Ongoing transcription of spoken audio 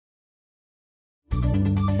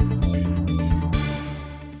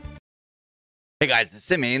Hey guys, it's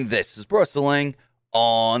Simmy, and this is Pro Wrestling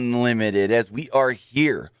Unlimited, as we are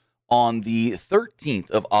here on the 13th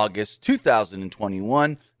of August,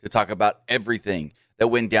 2021, to talk about everything that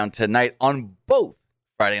went down tonight on both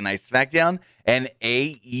Friday Night SmackDown and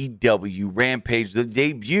AEW Rampage, the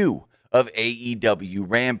debut of AEW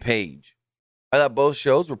Rampage. I thought both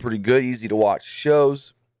shows were pretty good, easy to watch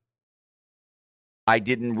shows. I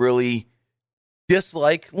didn't really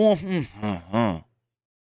dislike...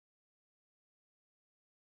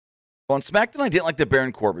 On SmackDown, I didn't like the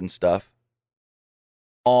Baron Corbin stuff.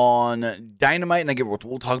 On Dynamite, and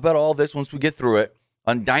we'll talk about all this once we get through it.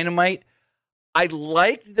 On Dynamite, I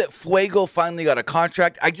liked that Fuego finally got a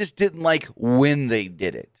contract. I just didn't like when they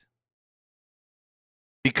did it,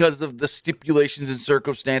 because of the stipulations and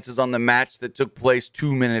circumstances on the match that took place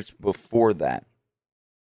 2 minutes before that.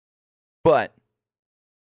 But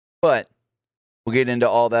we'll get into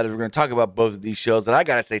all that as we're going to talk about both of these shows. And I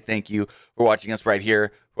got to say thank you for watching us right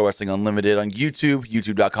here, Pro Wrestling Unlimited on YouTube,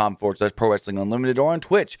 youtube.com/Pro Wrestling Unlimited, or on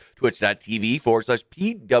Twitch,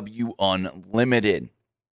 twitch.tv/PW Unlimited.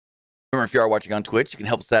 Remember, if you are watching on Twitch, you can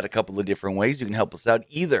help us out a couple of different ways. You can help us out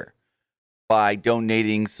either by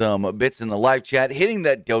donating some bits in the live chat, hitting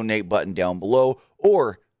that donate button down below,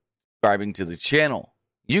 or subscribing to the channel.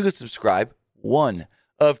 You can subscribe one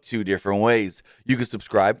of two different ways. You can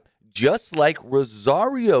subscribe just like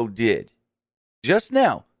Rosario did just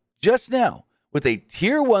now, with a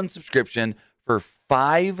tier 1 subscription for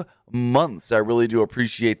 5 months. I really do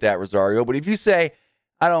appreciate that, Rosario. But if you say,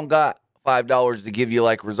 I don't got $5 to give you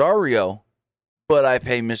like Rosario, but I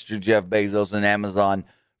pay Mr. Jeff Bezos and Amazon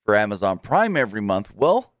for Amazon Prime every month,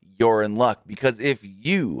 well, you're in luck, because if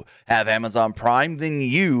you have Amazon Prime, then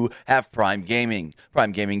you have Prime Gaming.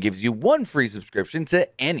 Prime Gaming gives you 1 free subscription to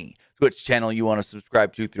any Twitch channel you want to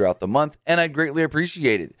subscribe to throughout the month, and I'd greatly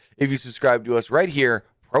appreciate it if you subscribe to us right here,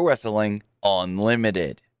 Pro Wrestling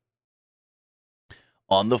Unlimited.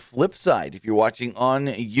 On the flip side, if you're watching on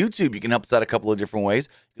YouTube, you can help us out a couple of different ways.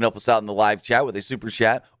 You can help us out in the live chat with a super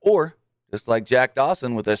chat, or just like Jack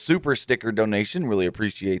Dawson with a super sticker donation. Really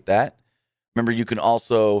appreciate that. Remember, you can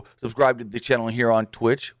also subscribe to the channel here on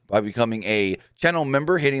Twitch by becoming a channel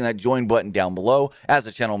member, hitting that join button down below. As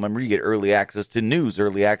a channel member, you get early access to news,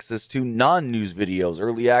 early access to non-news videos,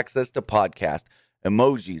 early access to podcasts,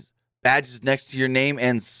 emojis, badges next to your name,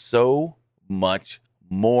 and so much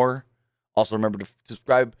more. Also, remember to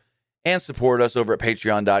subscribe and support us over at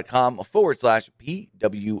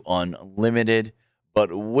patreon.com/PW Unlimited.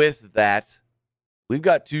 But with that, we've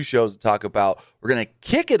got 2 shows to talk about. We're going to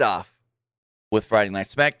kick it off with Friday Night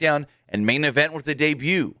SmackDown and main event with the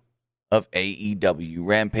debut of AEW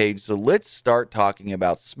Rampage. So let's start talking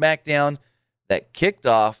about SmackDown that kicked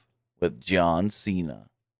off with John Cena.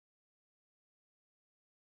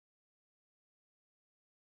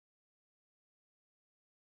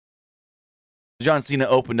 John Cena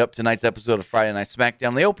opened up tonight's episode of Friday Night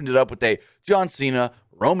SmackDown. They opened it up with a John Cena,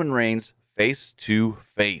 Roman Reigns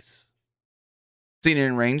face-to-face. Cena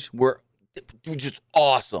and Reigns were just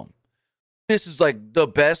awesome. This is like the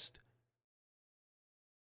best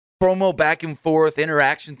promo back and forth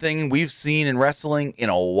interaction thing we've seen in wrestling in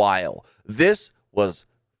a while. This was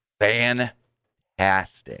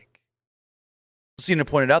fantastic. Cena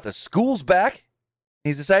pointed out that school's back.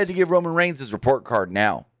 He's decided to give Roman Reigns his report card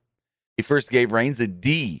now. He first gave Reigns a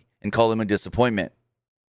D and called him a disappointment.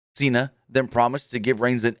 Cena then promised to give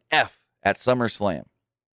Reigns an F at SummerSlam.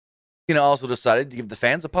 Cena also decided to give the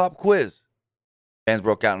fans a pop quiz. Fans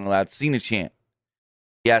broke out in a loud Cena chant.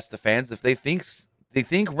 He asked the fans if they think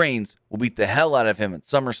Reigns will beat the hell out of him at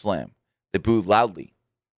SummerSlam. They booed loudly.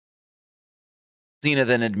 Cena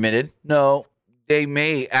then admitted, no,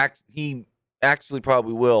 he actually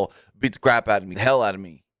probably will beat the crap out of me, the hell out of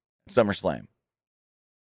me at SummerSlam.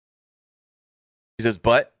 He says,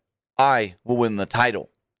 but I will win the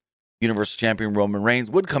title. Universal Champion Roman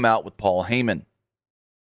Reigns would come out with Paul Heyman.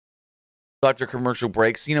 So after commercial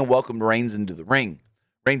break, Cena welcomed Reigns into the ring.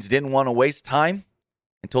 Reigns didn't want to waste time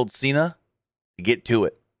and told Cena to get to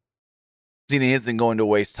it. Cena isn't going to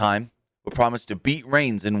waste time, but promised to beat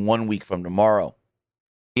Reigns in 1 week from tomorrow.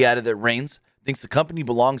 He added that Reigns thinks the company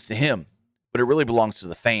belongs to him, but it really belongs to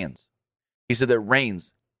the fans. He said that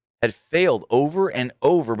Reigns had failed over and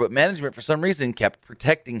over, but management for some reason kept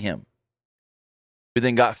protecting him. He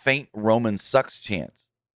then got faint Roman sucks chants.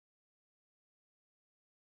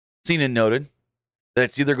 Cena noted that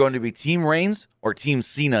it's either going to be Team Reigns or Team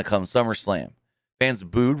Cena come SummerSlam. Fans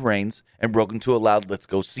booed Reigns and broke into a loud Let's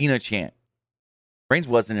Go Cena chant. Reigns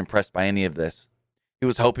wasn't impressed by any of this. He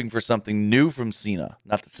was hoping for something new from Cena,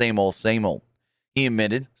 not the same old, same old. He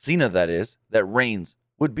admitted, Cena that is, that Reigns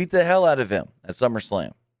would beat the hell out of him at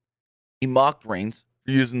SummerSlam. He mocked Reigns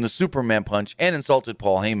for using the Superman punch and insulted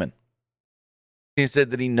Paul Heyman. He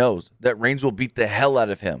said that he knows that Reigns will beat the hell out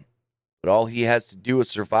of him, but all he has to do is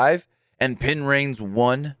survive and pin Reigns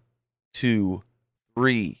 1, 2,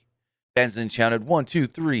 3. Fans then chanted 1, 2,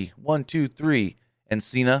 3, 1, 2, 3, and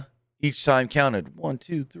Cena each time counted 1,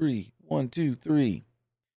 2, 3, 1, 2, 3.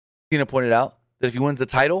 Cena pointed out that if he wins the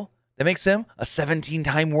title, that makes him a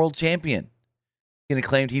 17-time world champion. Cena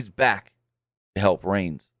claimed he's back to help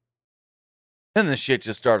Reigns. Then the shit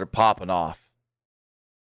just started popping off.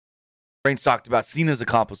 Reigns talked about Cena's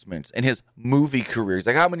accomplishments and his movie career. He's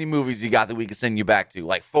like, how many movies you got that we can send you back to?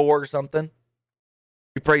 Like 4 or something?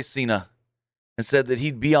 He praised Cena and said that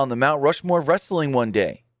he'd be on the Mount Rushmore of wrestling one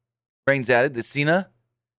day. Reigns added that Cena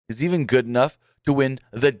is even good enough to win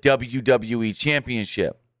the WWE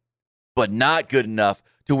Championship, but not good enough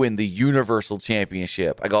to win the Universal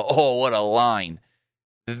Championship. I go, oh, what a line.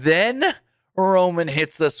 Then Roman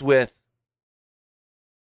hits us with,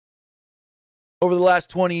 over the last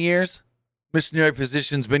 20 years, missionary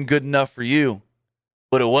position's been good enough for you,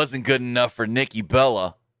 but it wasn't good enough for Nikki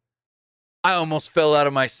Bella. I almost fell out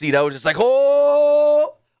of my seat. I was just like,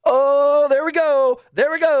 oh, there we go.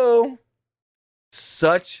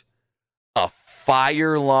 Such a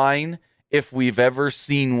fire line if we've ever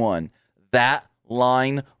seen one. That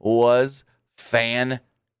line was fantastic.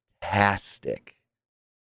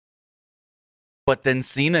 But then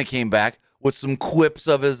Cena came back with some quips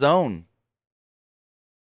of his own.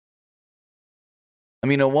 I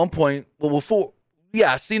mean, at one point,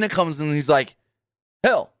 Cena comes in and he's like,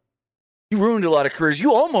 hell, you ruined a lot of careers.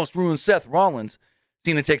 You almost ruined Seth Rollins.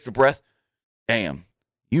 Cena takes a breath. Damn,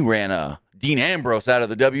 you ran Dean Ambrose out of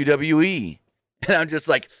the WWE. And I'm just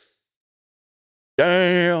like,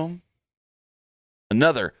 damn.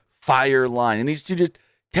 Another fire line. And these two just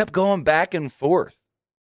kept going back and forth.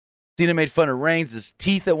 Cena made fun of Reigns'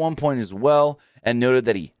 teeth at one point as well and noted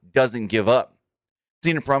that he doesn't give up.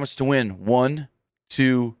 Cena promised to win 1,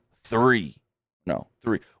 2, 3. No,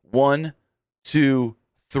 3. 1, 2,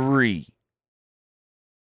 3.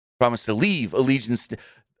 Promised to leave Allegiance.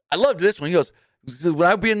 I loved this one. He goes, when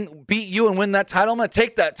I beat you and win that title, I'm going to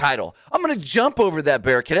take that title. I'm going to jump over that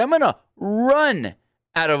barricade. I'm going to run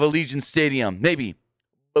out of Allegiant Stadium. Maybe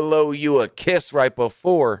blow you a kiss right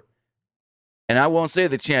before. And I won't say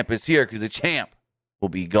the champ is here because the champ will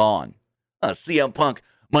be gone. CM Punk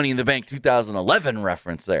Money in the Bank 2011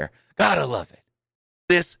 reference there. Gotta love it.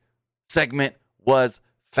 This segment was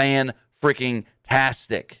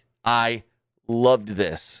fan-freaking-tastic. I loved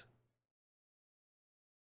this.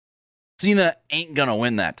 Cena ain't gonna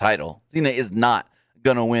win that title. Cena is not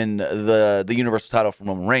gonna win the Universal title from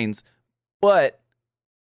Roman Reigns. But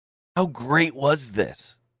how great was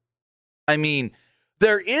this? I mean,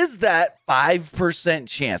 there is that 5%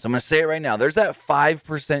 chance. I'm going to say it right now. There's that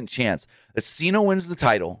 5% chance that Cena wins the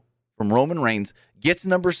title from Roman Reigns, gets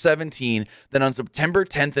number 17, then on September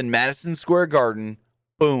 10th in Madison Square Garden,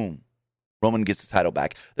 boom, Roman gets the title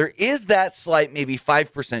back. There is that slight, maybe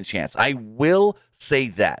 5% chance. I will say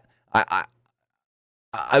that. I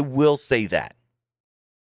will say that.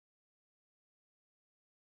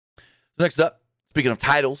 Next up, speaking of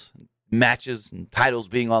titles, matches, and titles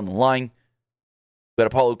being on the line, we got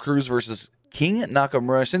Apollo Crews versus King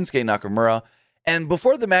Nakamura, Shinsuke Nakamura. And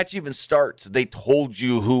before the match even starts, they told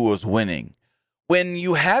you who was winning. When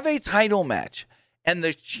you have a title match and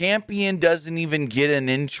the champion doesn't even get an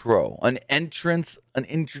intro, an entrance,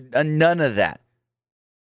 none of that,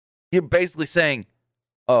 you're basically saying,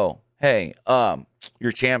 oh, hey, the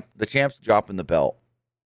champ's dropping the belt.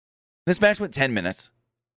 This match went 10 minutes,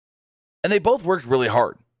 and they both worked really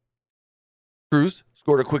hard. Crews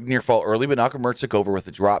scored a quick near fall early, but Nakamura took over with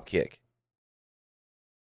a drop kick.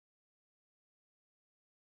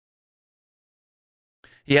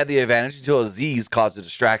 He had the advantage until Aziz caused a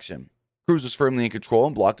distraction. Crews was firmly in control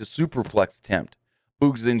and blocked a superplex attempt.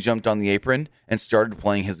 Boogs then jumped on the apron and started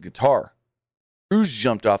playing his guitar. Crews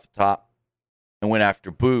jumped off the top and went after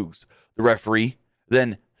Boogs. The referee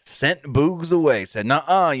then sent Boogs away, said,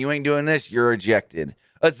 "Nuh-uh, you ain't doing this, you're ejected."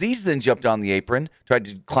 Aziz then jumped on the apron, tried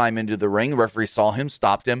to climb into the ring. The referee saw him,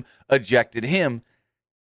 stopped him, ejected him.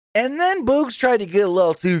 And then Boogs tried to get a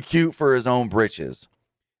little too cute for his own britches.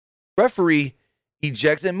 Referee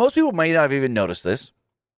ejects, and most people might not have even noticed this,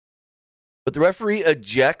 but the referee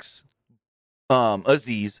ejects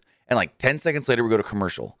Aziz, and like 10 seconds later, we go to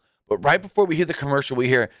commercial. But right before we hear the commercial, we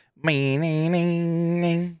hear, and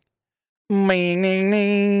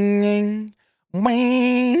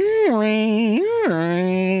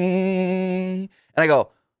I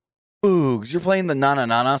go, Boogs, you're playing the Na Na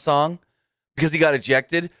Na Na song because he got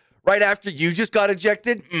ejected right after you just got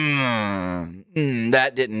ejected?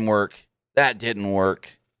 That didn't work. That didn't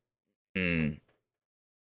work.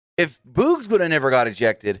 If Boogs would have never got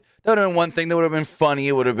ejected, that would have been one thing that would have been funny.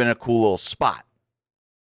 It would have been a cool little spot.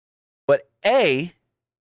 But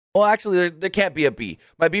well, actually, there can't be a B.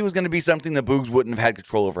 My B was going to be something that Boogs wouldn't have had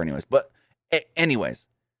control over anyways. But anyways,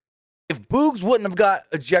 if Boogs wouldn't have got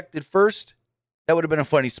ejected first, that would have been a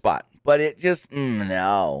funny spot. But it just,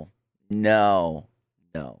 no.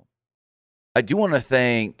 I do want to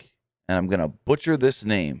thank, and I'm going to butcher this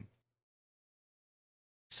name,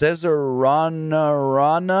 Cesarana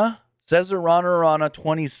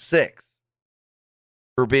 26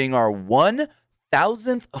 for being our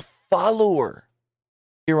 1,000th follower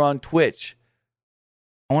here on Twitch.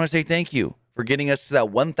 I want to say thank you for getting us to that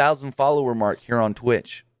 1,000 follower mark here on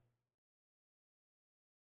Twitch.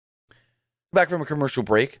 Back from a commercial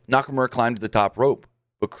break, Nakamura climbed to the top rope,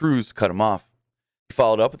 but Cruz cut him off. He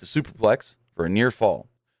followed up with a superplex for a near fall.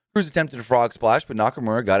 Cruz attempted a frog splash, but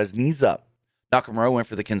Nakamura got his knees up. Nakamura went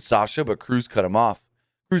for the Kinshasa, but Cruz cut him off.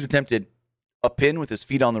 Cruz attempted a pin with his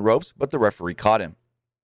feet on the ropes, but the referee caught him.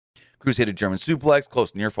 Cruz hit a German suplex,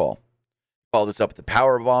 close near fall. Followed this up with a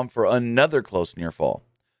powerbomb for another close near fall.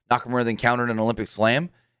 Nakamura then countered an Olympic slam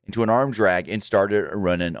into an arm drag and started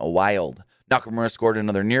running wild. Nakamura scored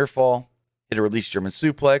another near fall, hit a release German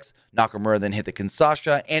suplex. Nakamura then hit the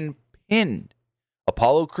Kinshasa and pinned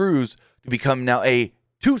Apollo Crews to become now a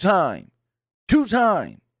two-time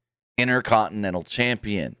Intercontinental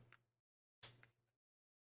Champion.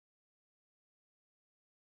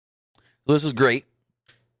 So this was great.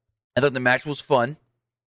 I thought the match was fun.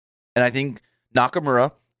 And I think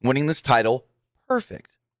Nakamura winning this title,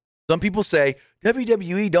 perfect. Some people say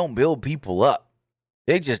WWE don't build people up.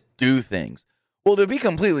 They just do things. Well, to be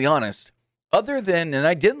completely honest, other than, and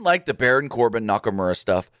I didn't like the Baron Corbin Nakamura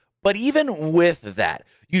stuff, but even with that,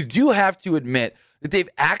 you do have to admit that they've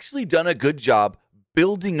actually done a good job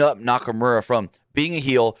building up Nakamura from being a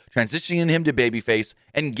heel, transitioning him to babyface,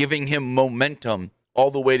 and giving him momentum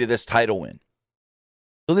all the way to this title win.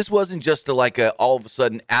 So this wasn't just all of a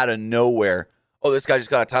sudden out of nowhere, oh, this guy just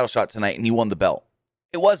got a title shot tonight and he won the belt.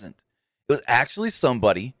 It wasn't. It was actually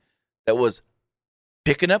somebody that was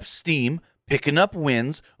picking up steam, picking up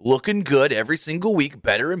wins, looking good every single week,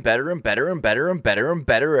 better and better and better and better and better and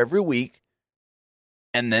better every week.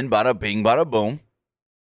 And then bada bing, bada boom.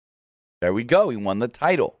 There we go. He won the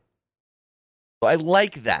title. So I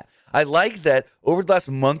like that. I like that over the last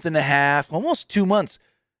month and a half, almost 2 months,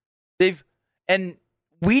 and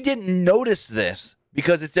we didn't notice this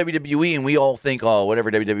because it's WWE and we all think, oh,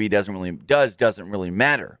 whatever WWE doesn't really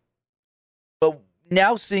matter. But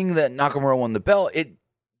now seeing that Nakamura won the belt, it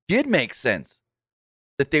did make sense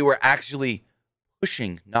that they were actually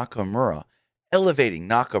pushing Nakamura, elevating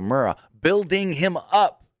Nakamura, building him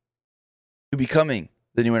up to becoming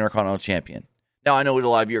the new Intercontinental Champion. Now, I know what a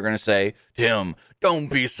lot of you are going to say, Tim, don't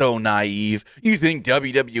be so naive. You think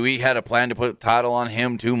WWE had a plan to put a title on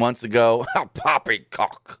him 2 months ago?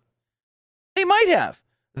 Poppycock. They might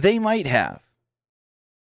have.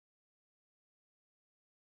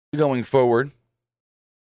 Going forward,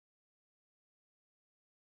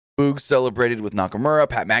 Boogs celebrated with Nakamura.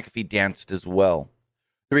 Pat McAfee danced as well.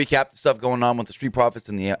 To recap the stuff going on with the Street Profits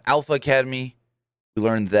and the Alpha Academy, we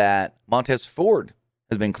learned that Montez Ford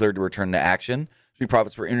has been cleared to return to action. Street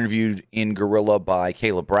Profits were interviewed in Gorilla by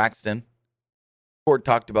Kayla Braxton. Ford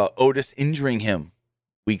talked about Otis injuring him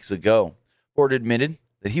weeks ago. Ford admitted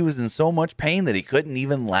that he was in so much pain that he couldn't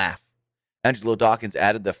even laugh. Angelo Dawkins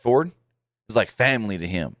added that Ford was like family to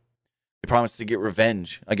him. He promised to get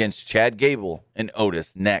revenge against Chad Gable and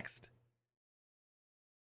Otis next.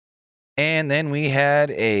 And then we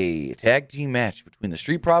had a tag team match between the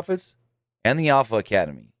Street Profits and the Alpha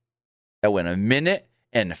Academy that went 1 minute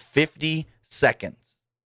and 50 seconds.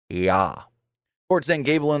 Yeah. Ford sent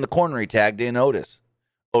Gable in the corner. He tagged in Otis.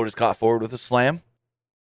 Otis caught Ford with a slam.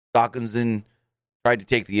 Dawkins then tried to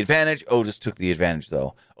take the advantage. Otis took the advantage,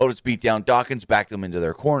 though. Otis beat down Dawkins, backed them into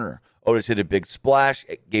their corner. Otis hit a big splash.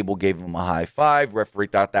 Gable gave him a high five. Referee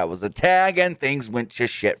thought that was a tag, and things went to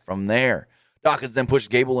shit from there. Dawkins then pushed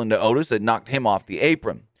Gable into Otis and knocked him off the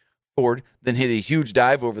apron. Ford then hit a huge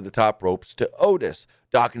dive over the top ropes to Otis.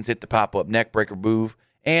 Dawkins hit the pop-up neckbreaker move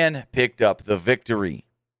and picked up the victory.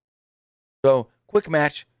 So, quick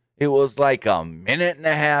match. It was like 1.5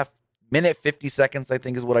 minutes, minute 50 seconds, I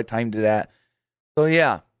think is what I timed it at. So,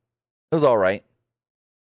 yeah, it was all right.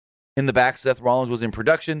 In the back, Seth Rollins was in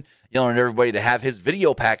production, yelling at everybody to have his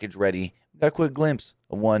video package ready. Got a quick glimpse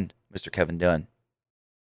of one Mr. Kevin Dunn.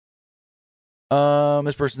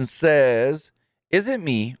 This person says, is it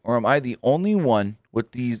me or am I the only one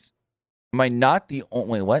with these? Am I not the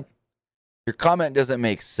only, what? Your comment doesn't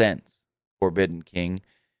make sense, Forbidden King.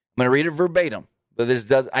 going to read it verbatim, but this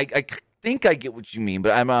does, I think I get what you mean,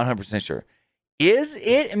 but I'm not 100% sure. Is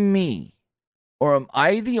it me, or am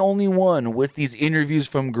I the only one with these interviews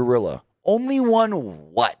from Gorilla? Only one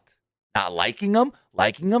what? Not liking them,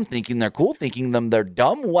 thinking they're cool, thinking they're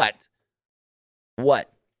dumb? What?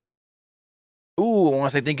 Ooh, I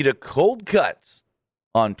want to say thank you to Cold Cuts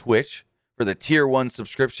on Twitch for the tier 1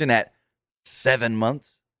 subscription at 7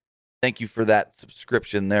 months. Thank you for that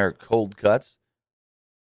subscription there, Cold Cuts.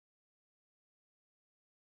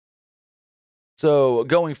 So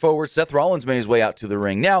going forward, Seth Rollins made his way out to the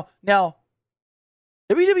ring. Now,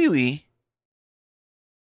 WWE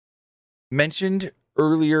mentioned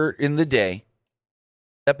earlier in the day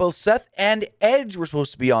that both Seth and Edge were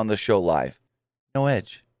supposed to be on the show live. No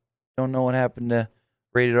Edge. Don't know what happened to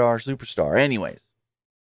Rated R Superstar. Anyways,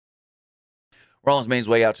 Rollins made his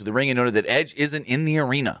way out to the ring and noted that Edge isn't in the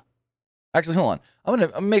arena. Actually, hold on. I'm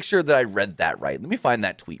gonna make sure that I read that right. Let me find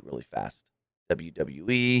that tweet really fast.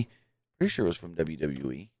 WWE. Pretty sure it was from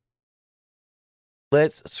WWE.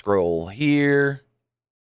 Let's scroll here.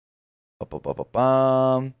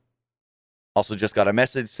 Also just got a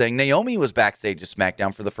message saying Naomi was backstage at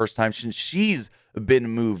SmackDown for the first time since she's been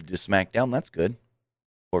moved to SmackDown. That's good.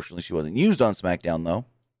 Fortunately, she wasn't used on SmackDown, though.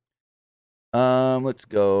 Let's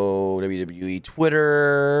go WWE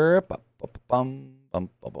Twitter.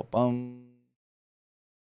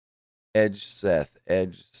 Edge Seth.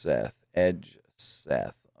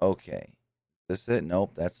 Okay. Is this it?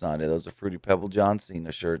 Nope, that's not it. Those are Fruity Pebble John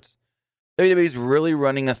Cena shirts. WWE's really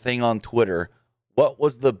running a thing on Twitter. What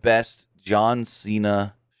was the best John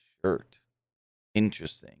Cena shirt?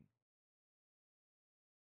 Interesting.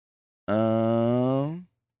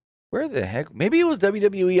 Where the heck? Maybe it was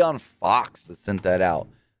WWE on Fox that sent that out.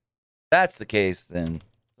 If that's the case, then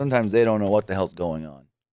sometimes they don't know what the hell's going on.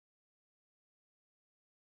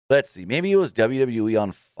 Let's see. Maybe it was WWE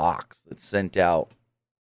on Fox that sent out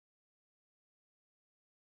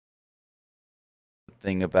the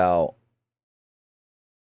thing about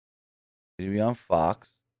WWE on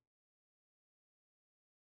Fox.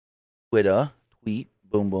 Twitter. Tweet.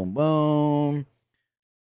 Boom, boom, boom.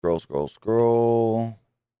 Scroll.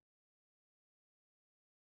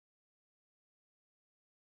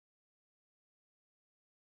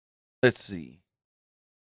 Let's see.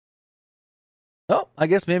 Oh, I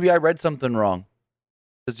guess maybe I read something wrong.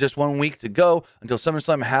 It's just 1 week to go until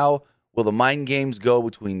SummerSlam. How will the mind games go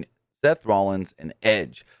between Seth Rollins and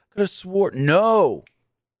Edge? Could have swore. No.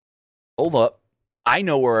 Hold up. I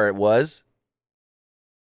know where it was.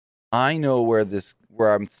 I know where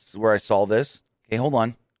I saw this. Okay, hold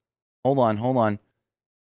on.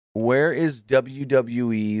 Where is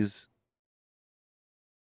WWE's?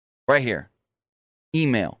 Right here.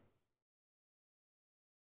 Email.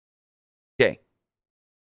 Okay.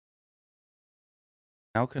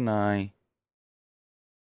 How can I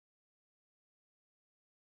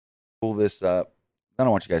pull this up? I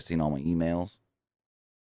don't want you guys seeing all my emails.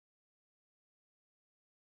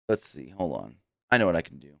 Let's see. Hold on. I know what I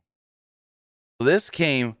can do. So this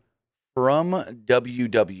came from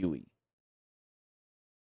WWE.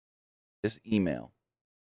 This email.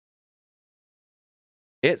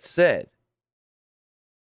 It said,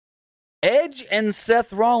 Edge and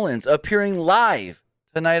Seth Rollins appearing live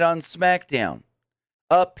tonight on SmackDown.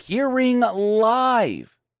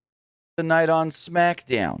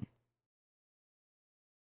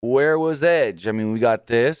 Where was Edge? I mean, we got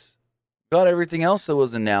this. We got everything else that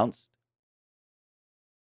was announced.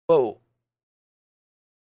 Whoa.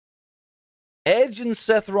 Edge and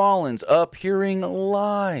Seth Rollins appearing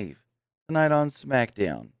live tonight on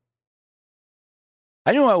SmackDown.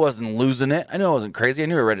 I knew I wasn't losing it. I knew I wasn't crazy. I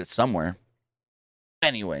knew I read it somewhere.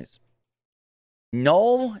 Anyways.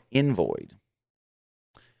 Null in void.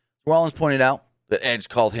 Rollins pointed out that Edge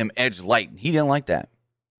called him Edge Light. He didn't like that.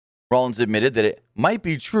 Rollins admitted that it might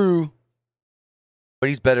be true, but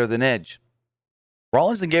he's better than Edge.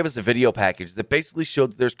 Rollins then gave us a video package that basically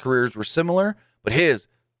showed that their careers were similar, but his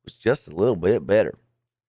was just a little bit better.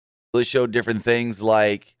 They showed different things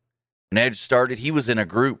like when Edge started, he was in a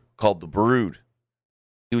group called The Brood.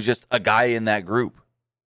 He was just a guy in that group.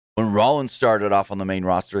 When Rollins started off on the main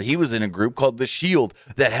roster, he was in a group called The Shield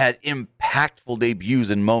that had impactful debuts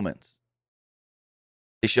and moments.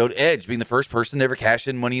 They showed Edge being the first person to ever cash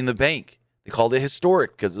in Money in the Bank. They called it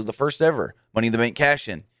historic because it was the first ever Money in the Bank cash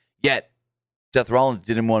in. Yet, Seth Rollins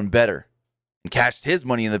did him one better and cashed his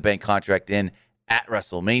Money in the Bank contract in at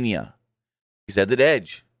WrestleMania. He said that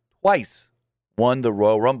Edge twice won the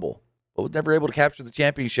Royal Rumble, but was never able to capture the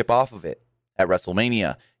championship off of it at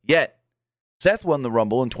WrestleMania. Yet, Seth won the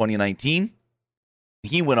Rumble in 2019.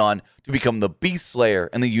 He went on to become the Beast Slayer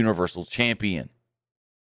and the Universal Champion.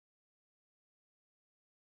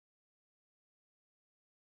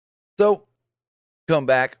 So, come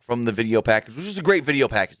back from the video package, which is a great video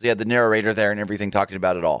package. They had the narrator there and everything talking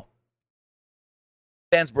about it all.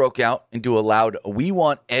 Fans broke out into a loud "We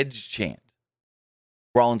Want Edge" chant.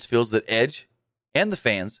 Rollins feels that Edge and the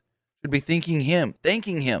fans should be thanking him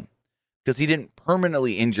because he didn't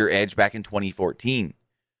permanently injure Edge back in 2014.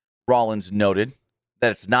 Rollins noted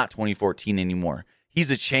that it's not 2014 anymore. He's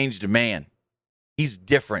a changed man. He's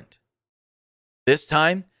different. This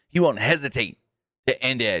time, he won't hesitate to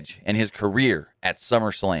end Edge and his career at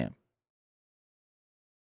SummerSlam.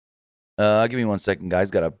 Give me 1 second,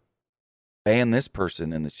 guys. Got to ban this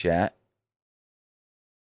person in the chat.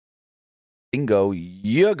 Bingo,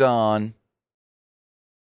 you're gone.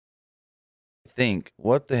 I think.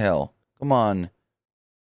 What the hell? Come on.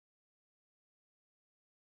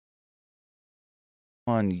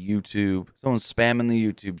 Come on, YouTube. Someone's spamming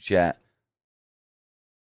the YouTube chat.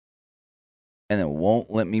 And it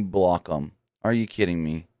won't let me block them. Are you kidding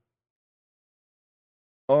me?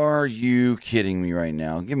 Are you kidding me right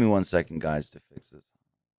now? Give me 1 second, guys, to fix this.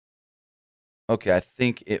 Okay, I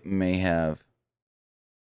think it may have.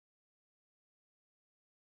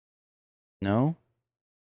 No?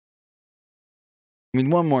 I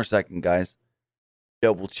mean, 1 more second, guys.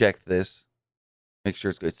 Double check this. Make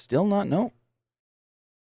sure it's good. It's still not? No.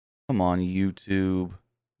 Come on, YouTube.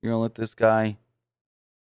 You're going to let this guy...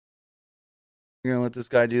 You're going to let this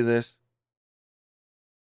guy do this?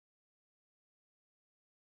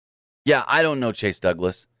 Yeah, I don't know, Chase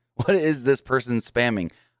Douglas. What is this person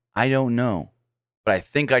spamming? I don't know. But I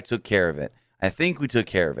think I took care of it. I think we took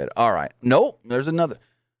care of it. All right. Nope, there's another.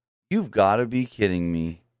 You've got to be kidding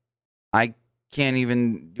me. I can't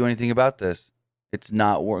even do anything about this. It's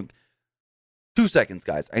not working. 2 seconds,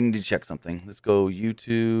 guys. I need to check something. Let's go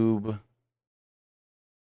YouTube.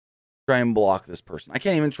 Try and block this person. I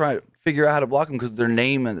can't even try to figure out how to block them because their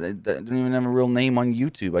name, they don't even have a real name on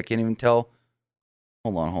YouTube. I can't even tell.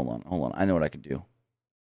 Hold on. I know what I can do.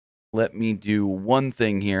 Let me do one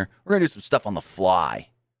thing here. We're going to do some stuff on the fly.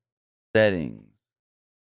 Settings.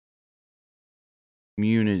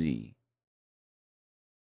 Community.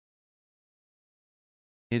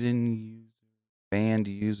 Hidden user. Banned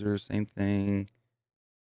user. Same thing.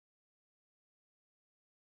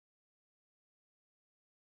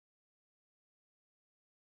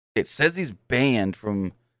 It says he's banned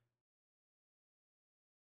from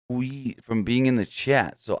being in the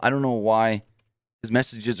chat. So I don't know why his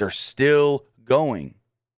messages are still going.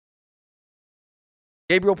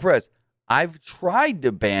 Gabriel Perez, I've tried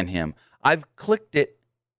to ban him. I've clicked it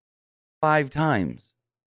 5 times.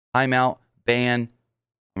 Timeout, ban.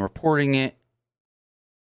 I'm reporting it.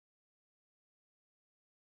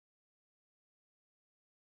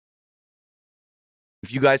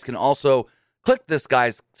 If you guys can also click this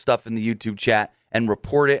guy's stuff in the YouTube chat and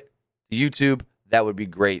report it to YouTube, that would be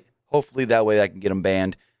great. Hopefully that way I can get him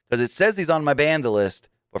banned. Because it says he's on my banned list,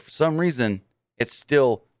 but for some reason, it's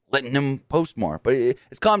still letting him post more. But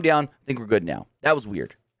it's calmed down. I think we're good now. That was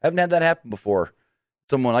weird. I haven't had that happen before.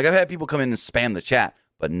 I've had people come in and spam the chat,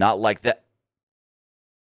 but not like that.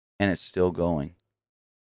 And it's still going.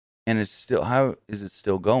 How is it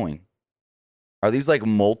still going? Are these like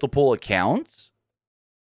multiple accounts?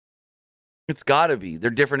 It's gotta be. They're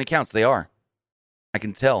different accounts. They are. I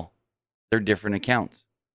can tell. They're different accounts.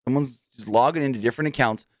 Someone's just logging into different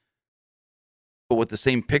accounts, but with the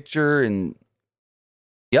same picture and...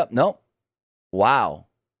 Yep, no. Wow.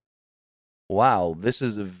 This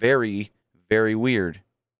is very, very weird.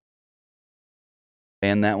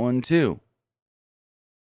 And that one too.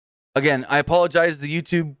 Again, I apologize to the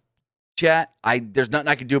YouTube chat. There's nothing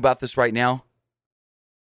I can do about this right now.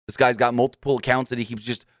 This guy's got multiple accounts that he keeps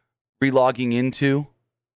just relogging into.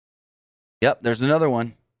 Yep, there's another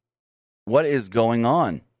one. What is going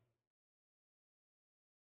on?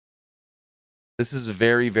 This is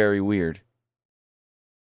very, very weird.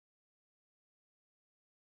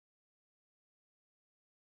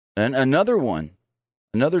 And another one.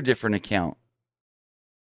 Another different account.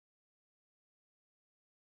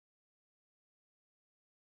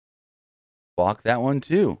 Block that one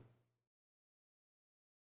too.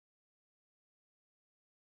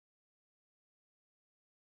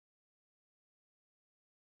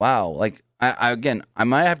 Wow. Like, I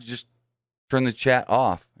might have to just turn the chat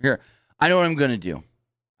off. Here, I know what I'm going to do.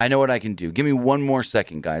 I know what I can do. Give me 1 more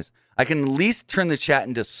second, guys. I can at least turn the chat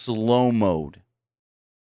into slow mode.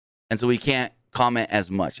 And so we can't comment as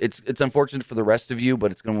much. It's unfortunate for the rest of you,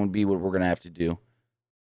 but it's going to be what we're going to have to do.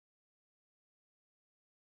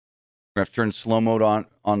 We're going to have to turn slow mode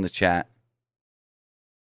on the chat.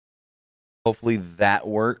 Hopefully that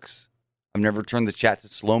works. I've never turned the chat to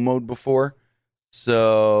slow mode before.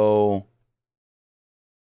 So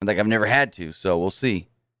Like I've never had to, so we'll see.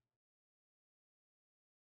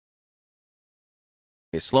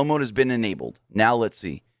 Okay, slow mode has been enabled. Now let's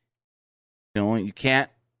see. You can't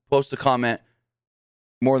post a comment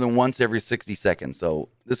more than once every 60 seconds. So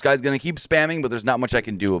this guy's going to keep spamming, but there's not much I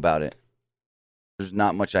can do about it.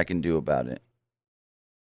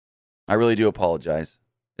 I really do apologize.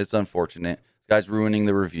 It's unfortunate. This guy's ruining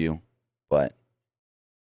the review, but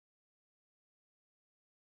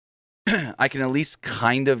I can at least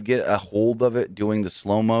kind of get a hold of it doing the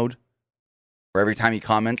slow mode, where every time he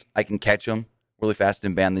comments, I can catch him really fast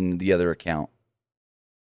and ban the other account.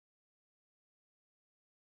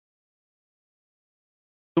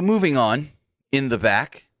 So moving on, in the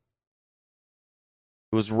back,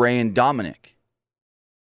 it was Ray and Dominic.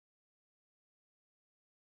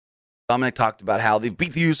 Dominic talked about how they've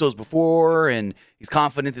beat the Usos before, and he's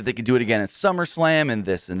confident that they could do it again at SummerSlam, and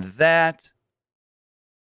this and that.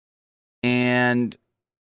 And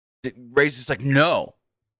Ray's just like, no,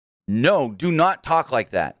 do not talk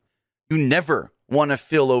like that. You never want to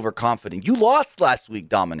feel overconfident. You lost last week,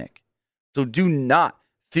 Dominic. So do not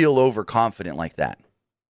feel overconfident like that.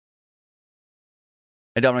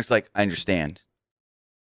 And Dominic's like, I understand.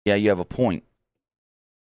 Yeah, you have a point.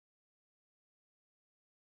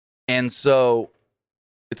 And so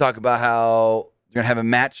they talk about how they're going to have a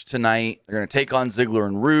match tonight. They're going to take on Ziggler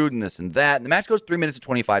and Rude and this and that. And the match goes 3 minutes and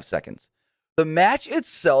 25 seconds. The match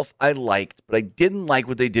itself I liked, but I didn't like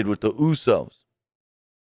what they did with the Usos.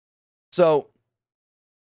 So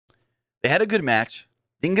they had a good match.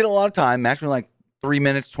 Didn't get a lot of time. Match went like 3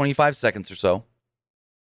 minutes, 25 seconds or so.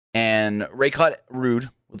 And Ray caught Rude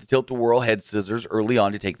with the tilt-a-whirl head scissors early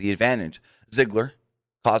on to take the advantage. Ziggler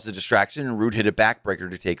caused a distraction, and Rude hit a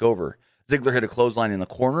backbreaker to take over. Ziggler hit a clothesline in the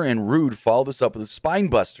corner, and Rude followed this up with a spine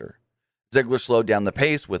buster. Ziggler slowed down the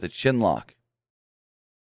pace with a chin lock.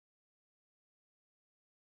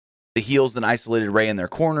 The heels then isolated Ray in their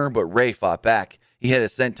corner, but Ray fought back. He hit a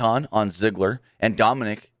senton on Ziggler, and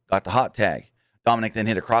Dominic got the hot tag. Dominic then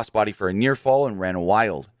hit a crossbody for a near fall and ran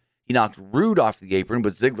wild. He knocked Rude off the apron,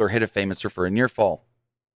 but Ziggler hit a famouser for a near fall.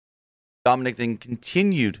 Dominic then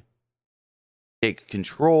continued to take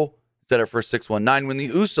control, set up for a 619 when the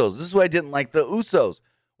Usos, this is what I didn't like, the Usos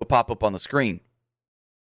would pop up on the screen.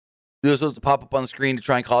 The Usos would pop up on the screen to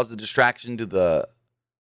try and cause the distraction to the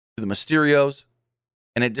Mysterios,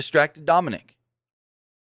 and it distracted Dominic.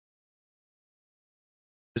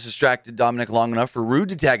 This distracted Dominic long enough for Rude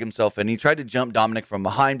to tag himself in. He tried to jump Dominic from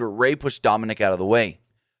behind, but Ray pushed Dominic out of the way.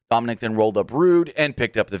 Dominic then rolled up Rude and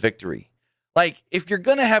picked up the victory. Like, if you're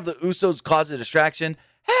going to have the Usos cause a distraction,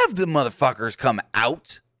 have the motherfuckers come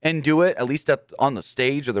out and do it, at least on the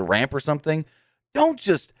stage or the ramp or something. Don't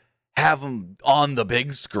just have them on the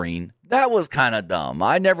big screen. That was kind of dumb.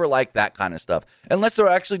 I never liked that kind of stuff. Unless they're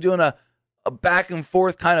actually doing a back and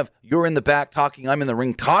forth kind of, you're in the back talking, I'm in the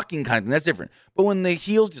ring talking kind of thing. That's different. But when the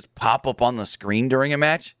heels just pop up on the screen during a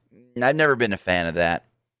match, I've never been a fan of that.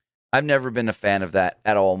 I've never been a fan of that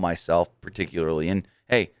at all myself, particularly. And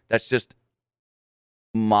hey, that's just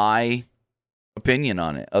my opinion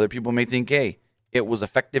on it. Other people may think, hey, it was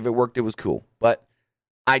effective, it worked, it was cool. But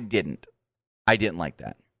I didn't. I didn't like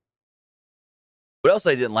that. What else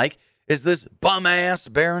I didn't like is this bum-ass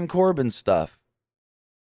Baron Corbin stuff.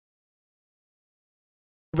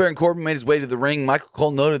 Baron Corbin made his way to the ring. Michael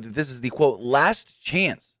Cole noted that this is the, quote, last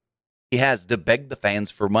chance he has to beg the fans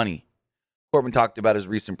for money. Corbin talked about his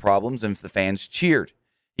recent problems and the fans cheered.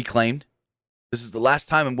 He claimed, this is the last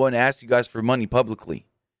time I'm going to ask you guys for money publicly.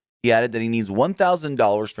 He added that he needs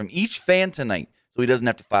 $1,000 from each fan tonight so he doesn't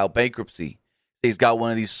have to file bankruptcy. He's got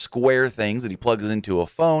one of these square things that he plugs into a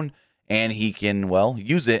phone and he can, well,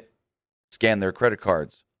 use it, scan their credit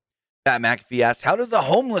cards. Pat McAfee asked, how does a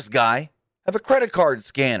homeless guy have a credit card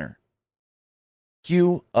scanner?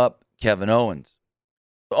 Cue up Kevin Owens.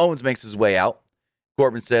 So Owens makes his way out.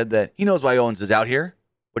 Corbin said that he knows why Owens is out here,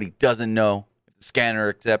 but he doesn't know if the scanner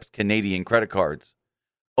accepts Canadian credit cards.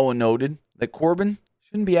 Owen noted that Corbin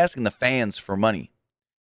shouldn't be asking the fans for money.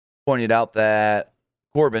 Pointed out that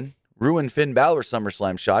Corbin ruined Finn Balor's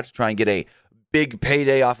SummerSlam shot to try and get a big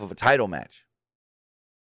payday off of a title match.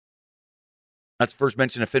 That's the first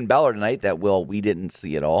mention of Finn Balor tonight that, well, we didn't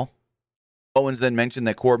see at all. Owens then mentioned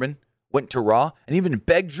that Corbin went to Raw and even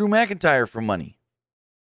begged Drew McIntyre for money.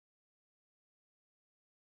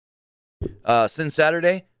 Since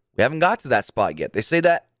Saturday, we haven't got to that spot yet. They say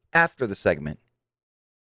that after the segment.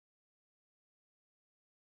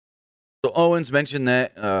 So Owens mentioned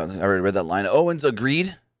that, I already read that line. Owens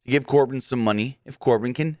agreed to give Corbin some money if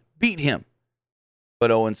Corbin can beat him.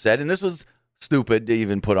 But Owens said, and this was stupid to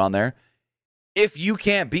even put on there, if you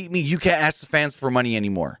can't beat me, you can't ask the fans for money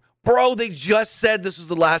anymore. Bro, they just said this was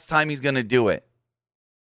the last time he's going to do it.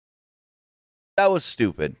 That was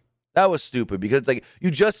stupid. That was stupid because it's like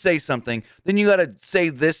you just say something, then you got to say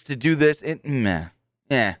this to do this. Yeah.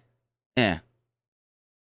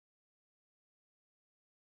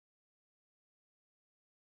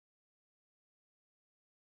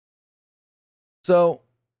 So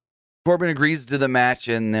Corbin agrees to the match,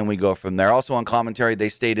 and then we go from there. Also on commentary, they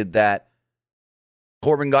stated that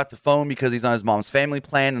Corbin got the phone because he's on his mom's family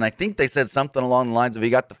plan, and I think they said something along the lines of he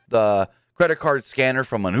got the credit card scanner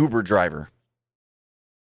from an Uber driver.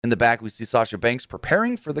 In the back, we see Sasha Banks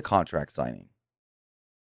preparing for the contract signing.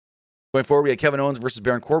 Going forward, we had Kevin Owens versus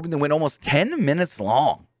Baron Corbin that went almost 10 minutes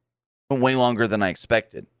long. Went way longer than I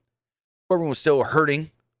expected. Corbin was still hurting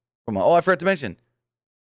from I forgot to mention.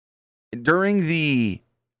 During the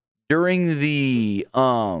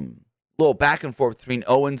little back and forth between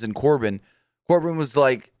Owens and Corbin was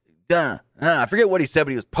like, I forget what he said, but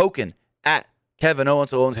he was poking at Kevin Owens,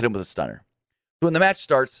 so Owens hit him with a stunner. So when the match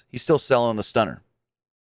starts, he's still selling the stunner.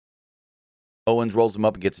 Owens rolls him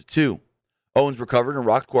up and gets a 2. Owens recovered and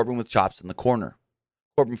rocked Corbin with chops in the corner.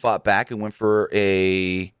 Corbin fought back and went for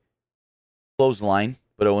a clothesline,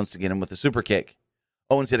 but Owens to get him with a super kick.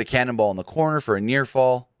 Owens hit a cannonball in the corner for a near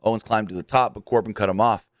fall. Owens climbed to the top, but Corbin cut him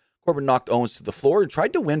off. Corbin knocked Owens to the floor and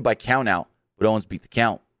tried to win by count out, but Owens beat the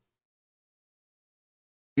count.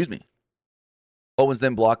 Excuse me. Owens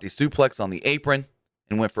then blocked a suplex on the apron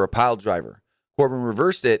and went for a pile driver. Corbin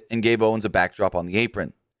reversed it and gave Owens a backdrop on the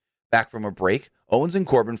apron. Back from a break, Owens and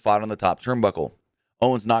Corbin fought on the top turnbuckle.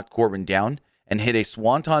 Owens knocked Corbin down and hit a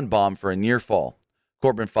swanton bomb for a near fall.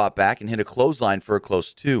 Corbin fought back and hit a clothesline for a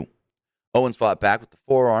close 2. Owens fought back with the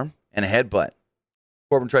forearm and a headbutt.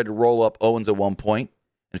 Corbin tried to roll up Owens at one point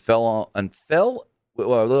and fell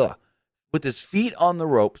with his feet on the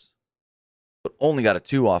ropes, but only got a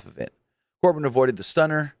 2 off of it. Corbin avoided the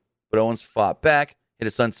stunner, but Owens fought back, hit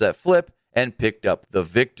a sunset flip, and picked up the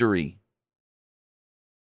victory.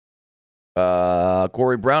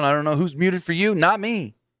 Corey Brown, I don't know who's muted for you. Not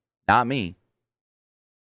me. So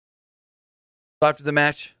after the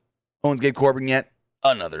match, Owens gave Corbin yet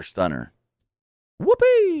another stunner.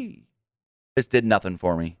 Whoopee! This did nothing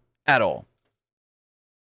for me at all.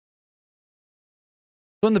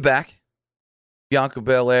 So in the back, Bianca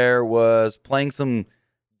Belair was playing some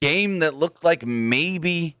game that looked like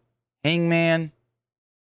maybe Hangman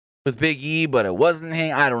with Big E, but it wasn't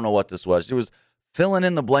I don't know what this was. It was filling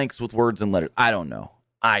in the blanks with words and letters. I don't know.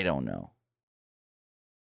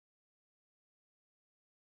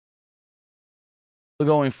 So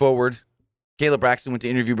going forward, Kayla Braxton went to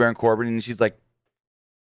interview Baron Corbin, and she's like,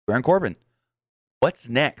 Baron Corbin, what's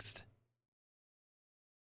next?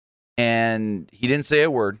 And he didn't say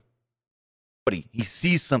a word, but he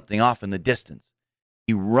sees something off in the distance.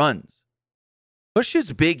 He runs,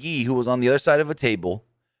 pushes Big E, who was on the other side of a table,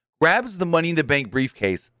 grabs the Money in the Bank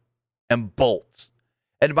briefcase, and bolts.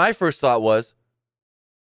 And my first thought was,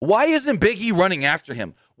 why isn't Big E running after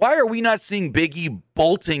him? Why are we not seeing Big E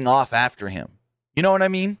bolting off after him? You know what I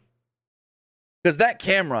mean? Because that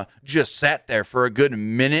camera just sat there for a good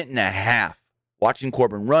minute and a half, watching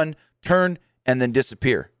Corbin run, turn, and then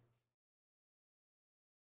disappear.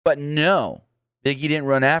 But no, Big E didn't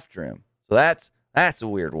run after him. So that's a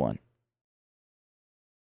weird one.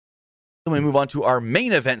 Then we move on to our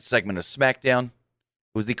main event segment of SmackDown.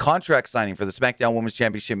 It was the contract signing for the SmackDown Women's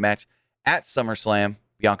Championship match at SummerSlam.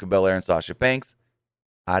 Bianca Belair and Sasha Banks.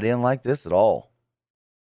 I didn't like this at all.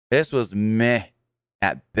 This was meh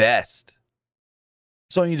at best.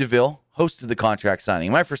 Sonya Deville hosted the contract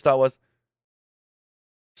signing. My first thought was,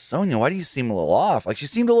 Sonya, why do you seem a little off? Like, she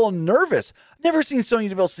seemed a little nervous. I've never seen Sonya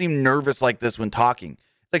Deville seem nervous like this when talking.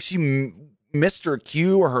 It's like she missed her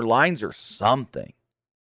cue or her lines or something.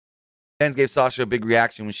 Fans gave Sasha a big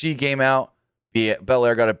reaction when she came out.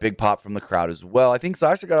 Belair got a big pop from the crowd as well. I think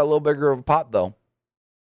Sasha got a little bigger of a pop, though.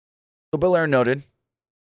 So Belair noted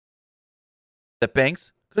that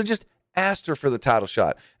Banks could have just asked her for the title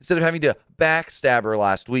shot instead of having to backstab her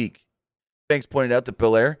last week. Banks pointed out that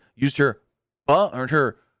Belair used her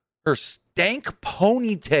stank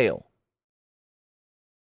ponytail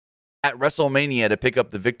at WrestleMania to pick up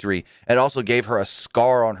the victory, and also gave her a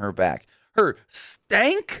scar on her back. Her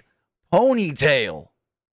stank ponytail.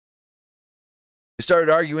 They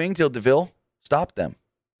started arguing till Deville stopped them.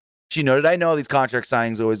 She noted, I know how these contract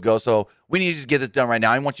signings always go, so we need to just get this done right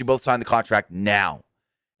now. I want you both to sign the contract now.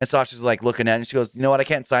 And Sasha's like looking at it, and she goes, you know what? I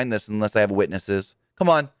can't sign this unless I have witnesses. Come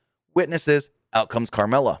on, witnesses. Out comes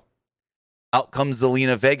Carmella. Out comes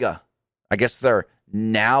Zelina Vega. I guess they're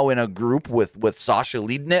now in a group with Sasha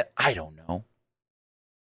leading it. I don't know.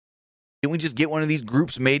 Can we just get one of these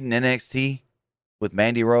groups made in NXT with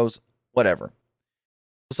Mandy Rose, whatever.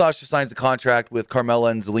 So Sasha signs the contract with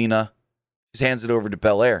Carmella and Zelina. She hands it over to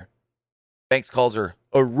Belair. Banks calls her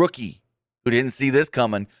a rookie who didn't see this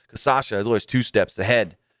coming because Sasha is always 2 steps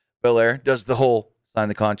ahead. Belair does the whole sign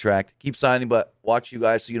the contract. Keep signing, but watch you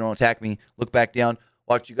guys so you don't attack me. Look back down.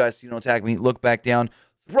 Watch you guys so you don't attack me. Look back down.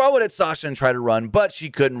 Throw it at Sasha and try to run, but she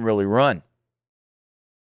couldn't really run.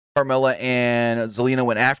 Carmella and Zelina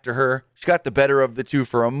went after her. She got the better of the two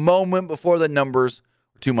for a moment before the numbers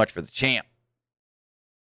were too much for the champ.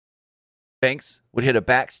 Banks would hit a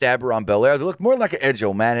backstabber on Belair. They looked more like an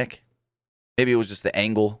Edge-O-Matic. Maybe it was just the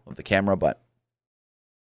angle of the camera, but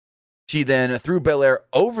she then threw Belair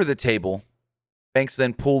over the table. Banks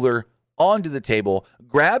then pulled her onto the table,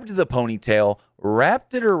 grabbed the ponytail,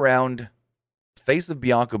 wrapped it around the face of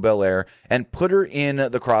Bianca Belair, and put her in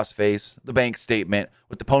the crossface, the Banks statement,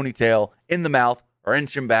 with the ponytail in the mouth or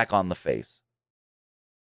inching back on the face.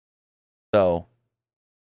 So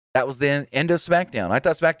that was the end of SmackDown. I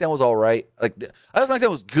thought SmackDown was all right. I thought SmackDown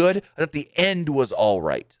was good. I thought the end was all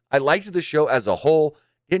right. I liked the show as a whole.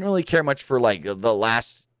 Didn't really care much for the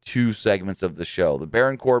last 2 segments of the show, the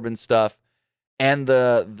Baron Corbin stuff and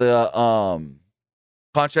the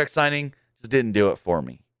contract signing. Just didn't do it for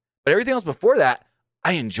me. But everything else before that,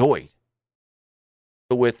 I enjoyed.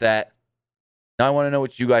 So with that, now I want to know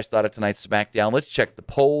what you guys thought of tonight's SmackDown. Let's check the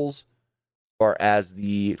polls as far as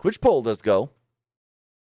the Twitch poll does go.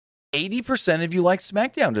 80% of you liked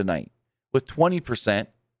SmackDown tonight, with 20%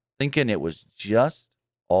 thinking it was just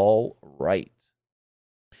all right.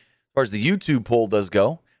 As far as the YouTube poll does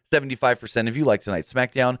go, 75% of you liked tonight's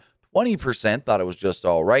SmackDown, 20% thought it was just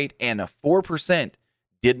all right, and 4%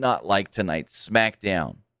 did not like tonight's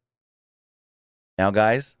SmackDown. Now,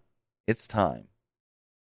 guys, it's time.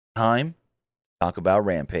 Time to talk about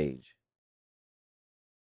Rampage.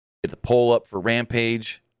 Get the poll up for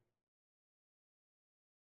Rampage.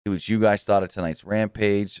 See what you guys thought of tonight's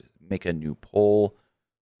Rampage. Make a new poll.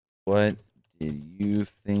 What did you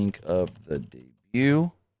think of the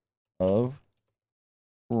debut of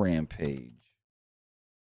Rampage?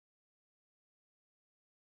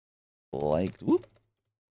 I liked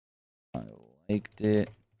it.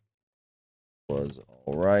 Was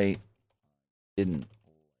all right. Didn't.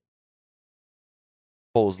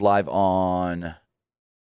 Polls live on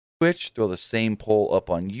Twitch. Throw the same poll up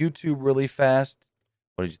on YouTube really fast.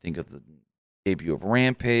 What did you think of the debut of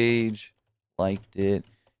Rampage? Liked it.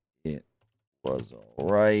 It was all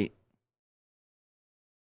right.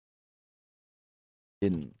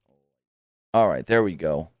 Didn't. All right, there we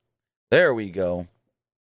go. There we go.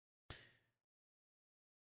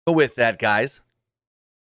 So with that, guys,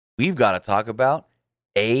 we've got to talk about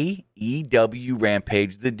AEW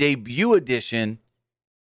Rampage, the debut edition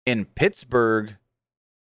in Pittsburgh,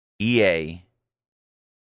 PA.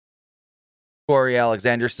 Corey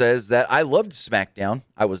Alexander says that I loved SmackDown.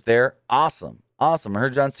 I was there. Awesome. Awesome. I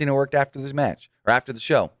heard John Cena worked after this match or after the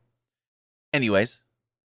show. Anyways,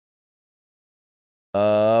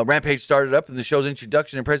 Rampage started up and the show's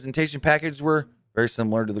introduction and presentation package were very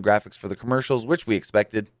similar to the graphics for the commercials, which we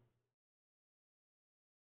expected.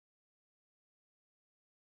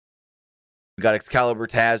 We got Excalibur,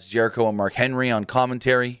 Taz, Jericho, and Mark Henry on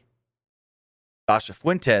commentary. Sasha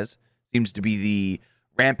Fuentes seems to be the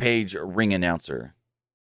Rampage ring announcer.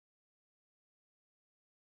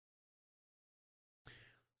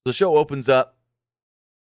 The show opens up,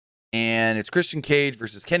 and it's Christian Cage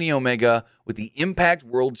versus Kenny Omega with the Impact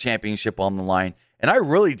World Championship on the line. And I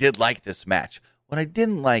really did like this match. What I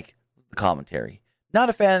didn't like was the commentary. Not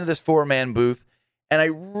a fan of this 4-man booth, and I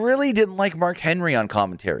really didn't like Mark Henry on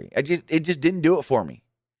commentary. It just didn't do it for me.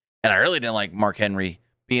 And I really didn't like Mark Henry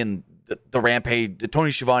being the Rampage, the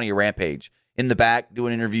Tony Schiavone Rampage, in the back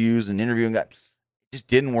doing interviews and interviewing guys. It just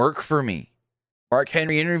didn't work for me. Mark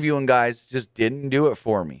Henry interviewing guys just didn't do it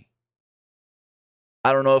for me.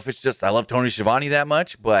 I don't know if it's just I love Tony Schiavone that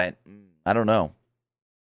much, but I don't know.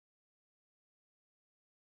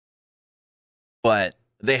 But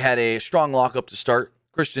they had a strong lockup to start.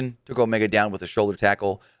 Christian took Omega down with a shoulder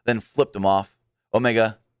tackle, then flipped him off.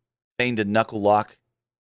 Omega feigned a knuckle lock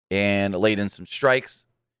and laid in some strikes,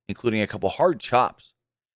 including a couple hard chops.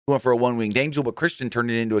 He went for a one-winged angel, but Christian turned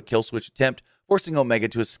it into a kill switch attempt, forcing Omega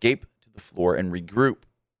to escape to the floor and regroup.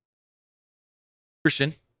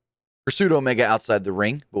 Christian pursued Omega outside the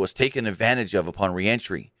ring, but was taken advantage of upon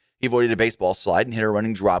re-entry. He avoided a baseball slide and hit a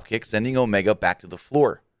running dropkick, sending Omega back to the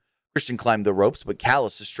floor. Christian climbed the ropes, but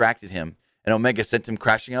Callis distracted him, and Omega sent him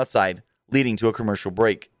crashing outside, leading to a commercial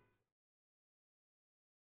break.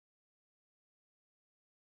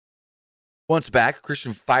 Once back,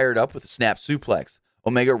 Christian fired up with a snap suplex.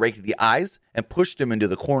 Omega raked the eyes and pushed him into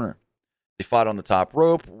the corner. They fought on the top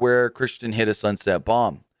rope where Christian hit a sunset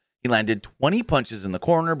bomb. He landed 20 punches in the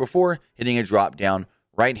corner before hitting a drop down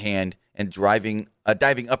right hand and diving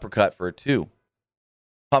uppercut for a 2.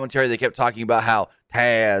 Commentary, they kept talking about how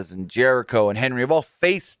Taz and Jericho and Henry have all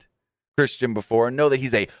faced Christian before and know that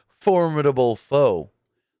he's a formidable foe.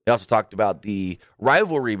 They also talked about the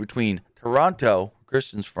rivalry between Toronto, where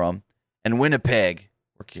Christian's from, and Winnipeg,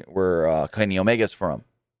 where Kenny Omega's from.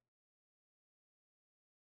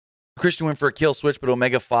 Christian went for a kill switch, but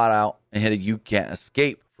Omega fought out and hit a "you can't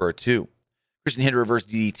escape" for a 2. Christian hit a reverse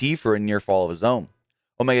DDT for a near fall of his own.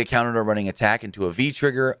 Omega countered a running attack into a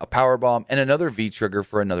V-trigger, a powerbomb, and another V-trigger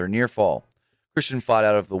for another near fall. Christian fought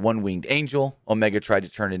out of the one-winged angel. Omega tried to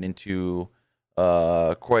turn it into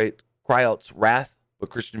Cryout's Wrath, but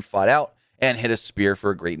Christian fought out and hit a spear for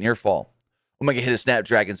a great near fall. Omega hit a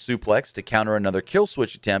Snapdragon suplex to counter another kill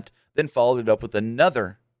switch attempt, then followed it up with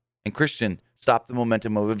another, and Christian stopped the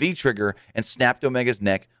momentum of a V-trigger and snapped Omega's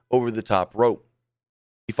neck over the top rope.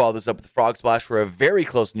 He followed this up with a frog splash for a very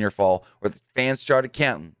close near fall where the fans started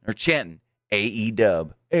chanting,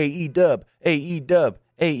 AE-dub, AE-dub, AE-dub,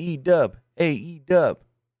 AE-dub, AE-dub.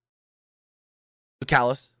 So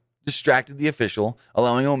Callis distracted the official,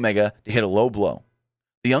 allowing Omega to hit a low blow.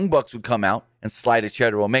 The Young Bucks would come out and slide a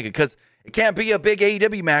chair to Omega because it can't be a big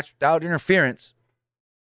AEW match without interference.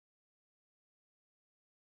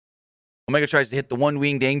 Omega tries to hit the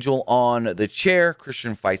one-winged angel on the chair.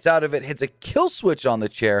 Christian fights out of it, hits a kill switch on the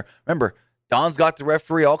chair. Remember, Don's got the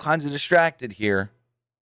referee all kinds of distracted here.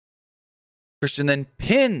 Christian then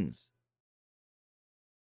pins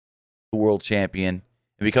the world champion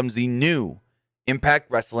and becomes the new Impact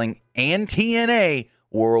Wrestling and TNA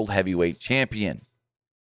World Heavyweight Champion.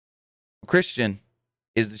 Christian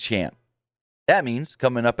is the champ. That means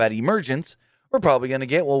coming up at Emergence, we're probably going to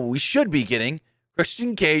get, we should be getting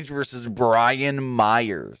Christian Cage versus Brian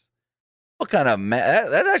Myers. What kind of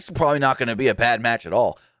that's actually probably not going to be a bad match at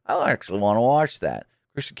all. I actually want to watch that.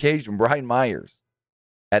 Christian Cage and Brian Myers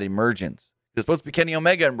at Emergence. It's supposed to be Kenny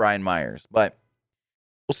Omega and Brian Myers, but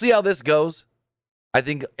we'll see how this goes. I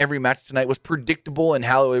think every match tonight was predictable in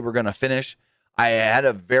how we were going to finish. I had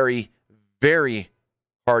a very, very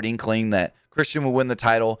hard inkling that Christian will win the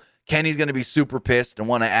title. Kenny's going to be super pissed and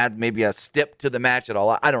want to add maybe a step to the match at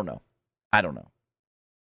all. I don't know.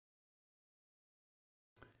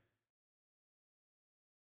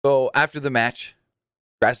 So after the match,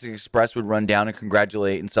 Jurassic Express would run down and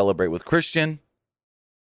congratulate and celebrate with Christian.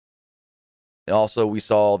 Also, we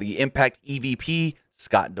saw the Impact EVP,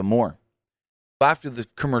 Scott D'Amore. After the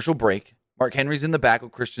commercial break, Mark Henry's in the back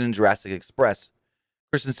with Christian and Jurassic Express.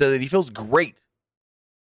 Christian said that he feels great,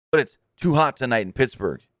 but it's too hot tonight in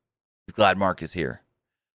Pittsburgh. He's glad Mark is here.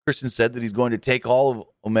 Christian said that he's going to take all of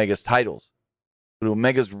Omega's titles. But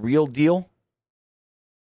Omega's real deal?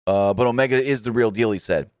 But Omega is the real deal, he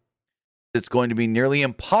said. It's going to be nearly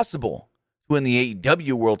impossible to win the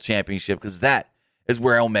AEW World Championship because that is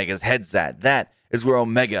where Omega's head's at. That is where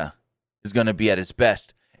Omega is going to be at his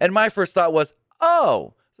best. And my first thought was,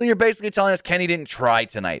 oh, so you're basically telling us Kenny didn't try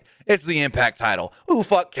tonight. It's the Impact title. Who the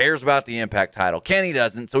fuck cares about the Impact title? Kenny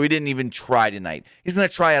doesn't, so he didn't even try tonight. He's going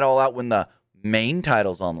to try it all out when the main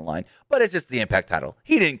title's on the line. But it's just the Impact title.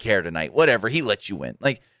 He didn't care tonight. Whatever. He let you win.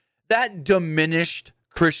 Like, that diminished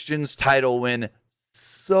Christian's title win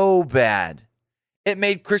so bad. It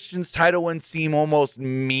made Christian's title win seem almost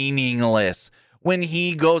meaningless when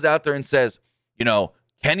he goes out there and says,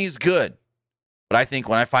 Kenny's good, but I think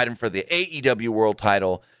when I fight him for the AEW World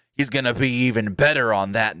title, he's going to be even better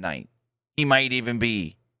on that night. He might even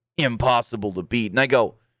be impossible to beat. And I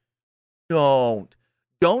go, don't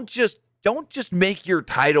just make your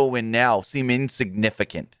title win now seem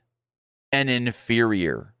insignificant and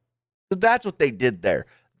inferior. Because that's what they did there.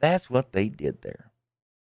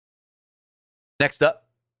 Next up,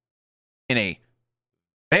 in a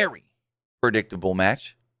very predictable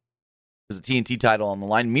match, was the TNT title on the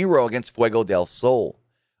line. Miro against Fuego del Sol.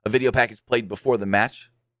 A video package played before the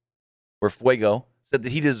match where Fuego said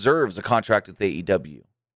that he deserves a contract with AEW.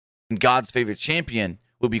 And God's favorite champion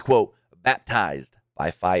will be, quote, baptized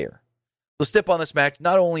by fire. The step on this match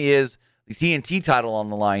not only is the TNT title on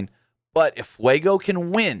the line, but if Fuego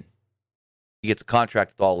can win, he gets a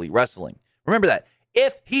contract with All Elite Wrestling. Remember that.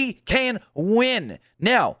 If he can win.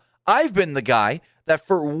 Now, I've been the guy that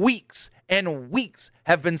for weeks and weeks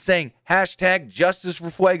have been saying hashtag justice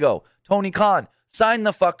for Fuego. Tony Khan, sign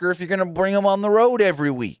the fucker if you're going to bring him on the road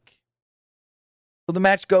every week. So the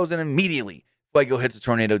match goes and immediately Fuego hits a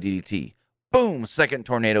tornado DDT. Boom, second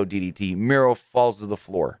tornado DDT. Miro falls to the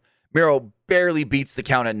floor. Miro barely beats the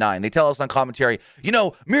count at 9. They tell us on commentary,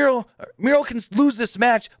 Miro can lose this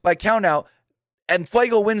match by count out And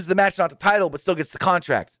Fuego wins the match, not the title, but still gets the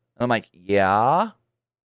contract. And I'm like, yeah,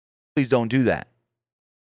 please don't do that.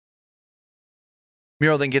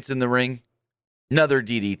 Miro then gets in the ring. Another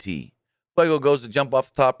DDT. Fuego goes to jump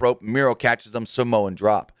off the top rope. Miro catches him, Samoan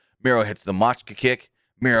drop. Miro hits the Machka kick.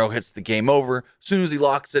 Miro hits the game over. As soon as he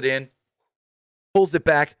locks it in, pulls it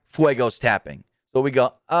back, Fuego's tapping. So we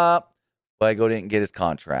go, Fuego didn't get his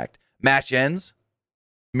contract. Match ends.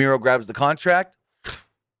 Miro grabs the contract,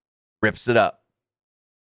 rips it up.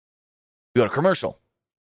 We go to commercial.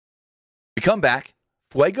 We come back.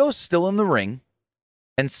 Fuego's still in the ring.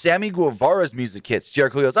 And Sammy Guevara's music hits.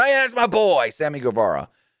 Jericho goes, "Hey, that's my boy, Sammy Guevara."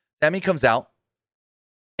 Sammy comes out.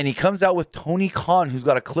 And he comes out with Tony Khan, who's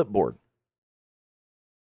got a clipboard.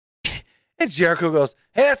 And Jericho goes,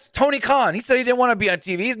 "Hey, that's Tony Khan. He said he didn't want to be on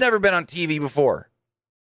TV. He's never been on TV before."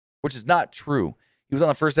 Which is not true. He was on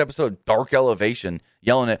the first episode of Dark Elevation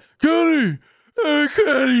yelling at, "Kenny, hey,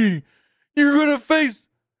 Kenny, you're going to face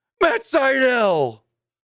Matt Sydal."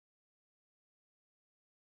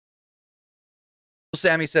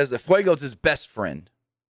 Sammy says that Fuego's his best friend.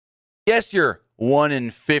 Yes, you're 1 in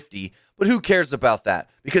 50, but who cares about that?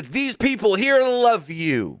 Because these people here love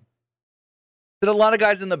you. That a lot of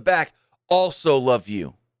guys in the back also love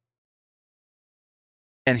you.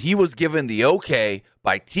 And he was given the okay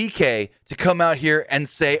by TK to come out here and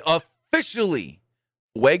say officially,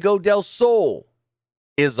 Fuego del Sol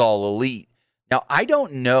is all elite. Now, I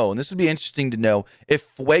don't know, and this would be interesting to know, if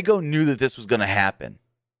Fuego knew that this was going to happen.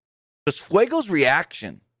 Because Fuego's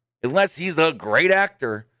reaction, unless he's a great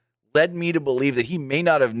actor, led me to believe that he may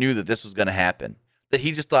not have knew that this was going to happen. That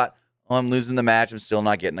he just thought, "Oh, I'm losing the match. I'm still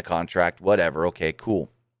not getting a contract. Whatever. Okay,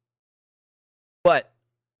 cool." But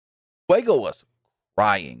Fuego was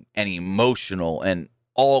crying and emotional and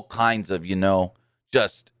all kinds of,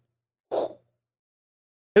 just... It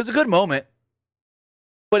was a good moment,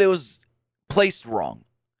 but it was placed wrong.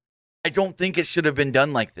 I don't think it should have been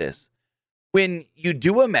done like this. When you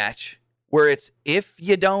do a match where it's, if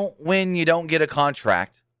you don't win, you don't get a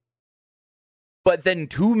contract, but then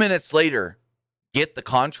 2 minutes later, get the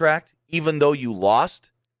contract, even though you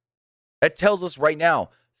lost, that tells us right now,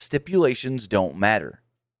 stipulations don't matter.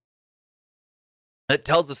 It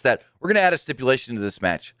tells us that we're going to add a stipulation to this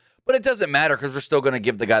match, but it doesn't matter because we're still going to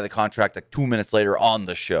give the guy the contract like 2 minutes later on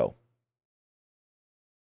the show.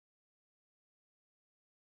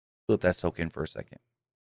 Let that soak in for a second.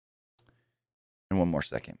 And one more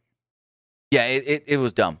second. Yeah, it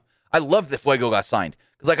was dumb. I love that Fuego got signed.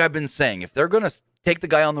 Because like I've been saying, if they're going to take the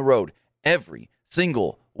guy on the road every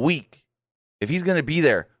single week, if he's going to be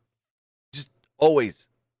there, just always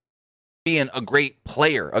being a great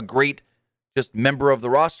player, a great just member of the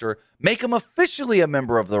roster, make him officially a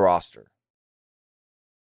member of the roster.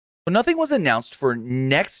 But nothing was announced for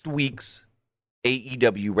next week's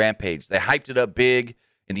AEW Rampage. They hyped it up big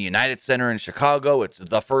in the United Center in Chicago. It's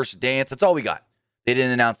the first dance. That's all we got. They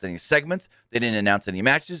didn't announce any segments. They didn't announce any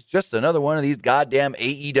matches. Just another one of these goddamn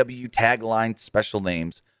AEW tagline special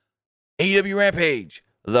names. AEW Rampage,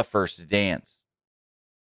 the first dance.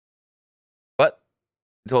 But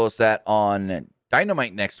they told us that on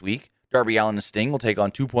Dynamite next week, Darby Allin and Sting will take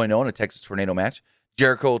on 2.0 in a Texas Tornado match.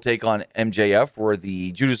 Jericho will take on MJF, where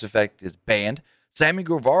the Judas Effect is banned. Sammy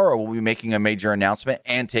Guevara will be making a major announcement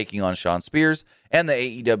and taking on Shawn Spears. And the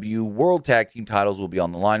AEW World Tag Team titles will be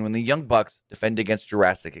on the line when the Young Bucks defend against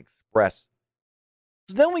Jurassic Express.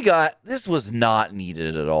 So then we got, this was not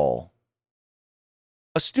needed at all.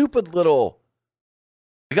 A stupid little,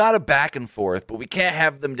 we got a back and forth, but we can't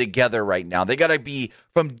have them together right now. They got to be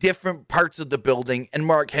from different parts of the building, and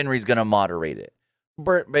Mark Henry's going to moderate it.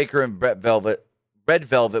 Britt Baker and Red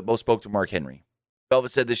Velvet both spoke to Mark Henry.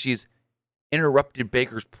 Velvet said that she's interrupted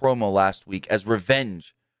Baker's promo last week as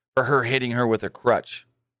revenge for her hitting her with a crutch.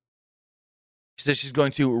 She says she's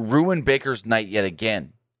going to ruin Baker's night yet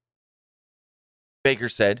again. Baker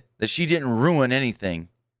said that she didn't ruin anything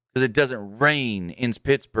because it doesn't rain in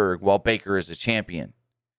Pittsburgh while Baker is a champion.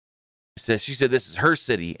 She said this is her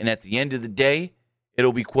city, and at the end of the day,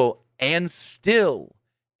 it'll be, quote, and still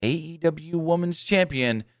AEW Women's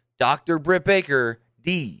Champion, Dr. Britt Baker,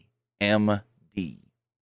 DMD.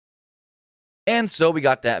 And so we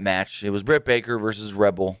got that match. It was Britt Baker versus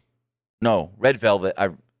Red Velvet.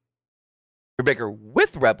 Britt Baker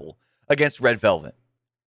with Rebel against Red Velvet.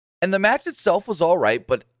 And the match itself was all right,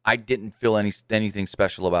 but I didn't feel anything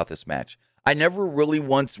special about this match. I never really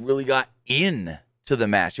once got in to the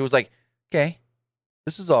match. It was like, okay,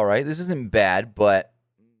 this is all right. This isn't bad, but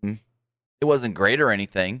it wasn't great or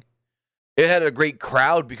anything. It had a great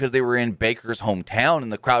crowd because they were in Baker's hometown,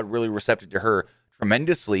 and the crowd really receptive to her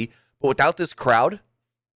tremendously. But without this crowd,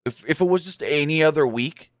 if it was just any other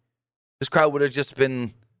week, This crowd would have just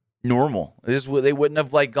been normal. They wouldn't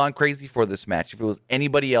have like gone crazy for this match if it was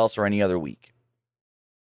anybody else or any other week.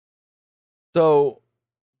 So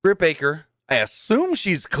Britt Baker, I assume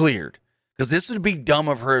she's cleared because this would be dumb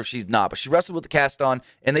of her if she's not. But she wrestled with the cast on,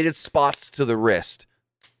 and they did spots to the wrist.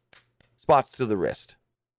 Spots to the wrist.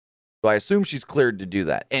 So I assume she's cleared to do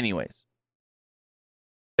that. Anyways,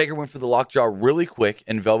 Baker went for the lockjaw really quick,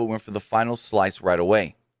 and Velvet went for the final slice right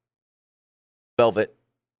away. Velvet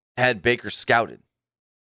had Baker scouted,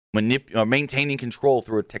 maintaining control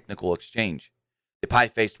through a technical exchange. They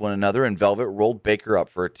pie-faced one another, and Velvet rolled Baker up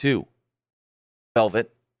for a 2.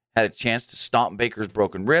 Velvet had a chance to stomp Baker's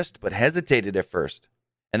broken wrist, but hesitated at first,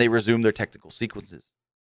 and they resumed their technical sequences.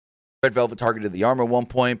 Red Velvet targeted the arm at one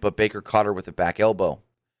point, but Baker caught her with a back elbow.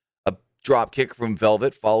 A drop kick from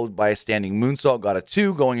Velvet, followed by a standing moonsault, got a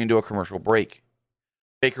 2 going into a commercial break.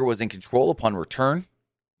 Baker was in control upon return,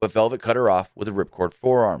 but Velvet cut her off with a ripcord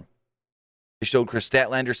forearm. They showed Chris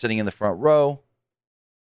Statlander sitting in the front row,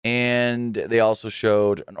 and they also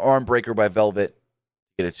showed an arm breaker by Velvet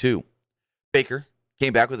to get a 2. Baker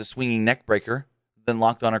came back with a swinging neck breaker, then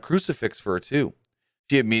locked on a crucifix for a 2.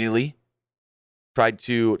 She immediately tried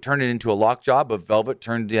to turn it into a lockjaw, but Velvet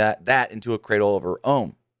turned that into a cradle of her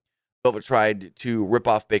own. Velvet tried to rip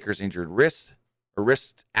off Baker's injured wrist, or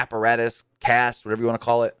wrist apparatus, cast, whatever you want to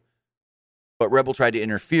call it. But Rebel tried to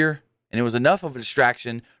interfere, and it was enough of a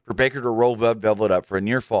distraction for Baker to roll Velvet up for a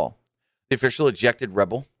near fall. The official ejected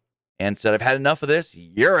Rebel and said, "I've had enough of this.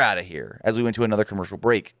 You're out of here," as we went to another commercial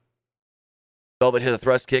break. Velvet hit a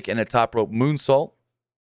thrust kick and a top rope moonsault.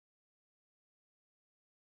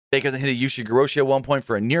 Baker then hit a Yushi-Giroshi at one point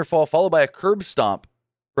for a near fall, followed by a curb stomp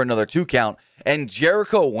for another 2 count. And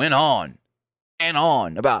Jericho went on and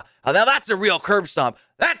on about how now that's a real curb stomp.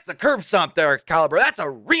 That's a curb stomp there, Excalibur. That's a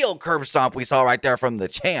real curb stomp we saw right there from the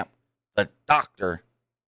champ, the doctor.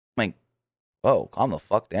 I mean, whoa, calm the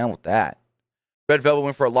fuck down with that. Red Velvet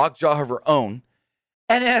went for a lockjaw of her own.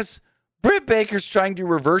 And as Britt Baker's trying to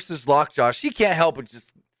reverse this lockjaw, she can't help but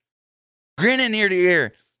just grinning ear to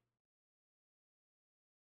ear,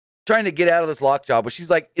 trying to get out of this lockjaw, but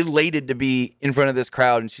she's like elated to be in front of this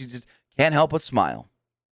crowd, and she just can't help but smile.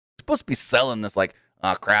 She's supposed to be selling this like,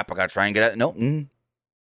 oh crap, I gotta try and get out. Nope.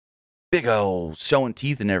 Big old showing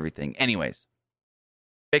teeth and everything. Anyways,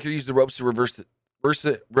 Baker used the ropes to reverse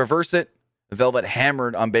it. Velvet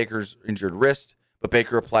hammered on Baker's injured wrist, but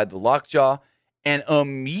Baker applied the lockjaw, and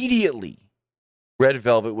immediately Red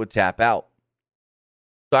Velvet would tap out.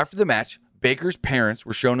 So after the match, Baker's parents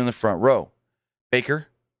were shown in the front row. Baker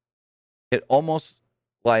hit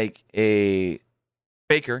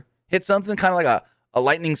something kind of like a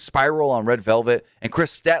lightning spiral on Red Velvet, and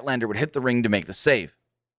Chris Statlander would hit the ring to make the save.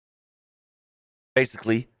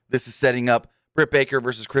 Basically, this is setting up Britt Baker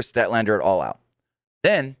versus Chris Statlander at All Out.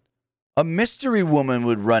 Then, a mystery woman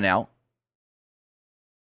would run out,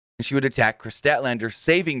 and she would attack Chris Statlander,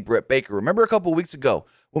 saving Britt Baker. Remember a couple weeks ago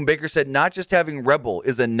when Baker said not just having Rebel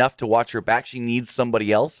is enough to watch her back, she needs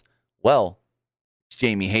somebody else? Well, it's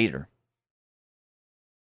Jamie Hayter.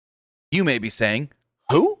 You may be saying,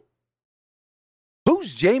 who?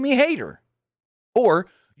 Who's Jamie Hayter? Or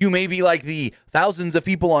you may be like the thousands of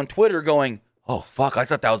people on Twitter going, oh, fuck, I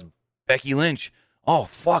thought that was Becky Lynch. Oh,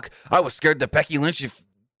 fuck, I was scared that Becky Lynch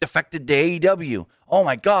defected to AEW. Oh,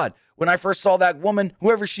 my God. When I first saw that woman,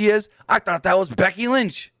 whoever she is, I thought that was Becky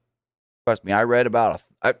Lynch. Trust me, I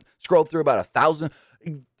scrolled through about 1,000.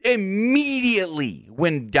 Immediately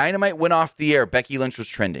when Dynamite went off the air, Becky Lynch was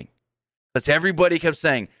trending. Because everybody kept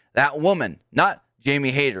saying, that woman, not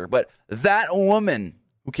Jamie Hayter, but that woman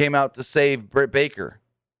who came out to save Britt Baker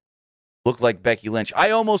looked like Becky Lynch. I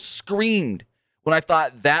almost screamed when I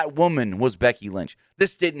thought that woman was Becky Lynch.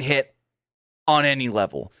 This didn't hit on any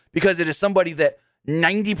level because it is somebody that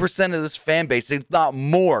 90% of this fan base, if not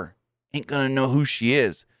more, ain't going to know who she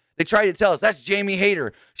is. They try to tell us, that's Jamie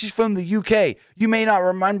Hayter. She's from the UK. You may not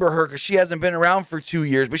remember her because she hasn't been around for 2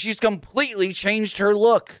 years, but she's completely changed her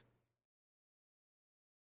look.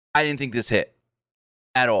 I didn't think this hit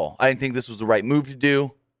at all. I didn't think this was the right move to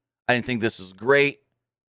do. I didn't think this was great.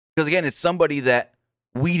 Because again, it's somebody that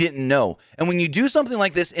we didn't know. And when you do something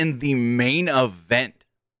like this in the main event,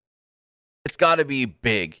 it's got to be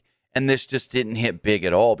big. And this just didn't hit big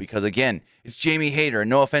at all because, again, it's Jamie Hayter.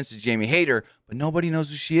 No offense to Jamie Hayter, but nobody knows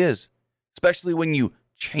who she is. Especially when you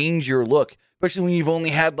change your look. Especially when you've only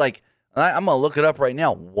had, like, I'm going to look it up right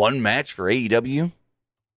now, 1 match for AEW.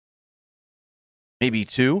 Maybe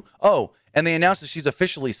 2. Oh, and they announced that she's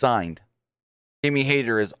officially signed. Jamie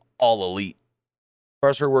Hayter is All Elite. As far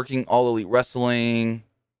as her working All Elite Wrestling.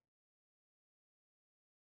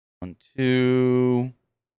 1, 2...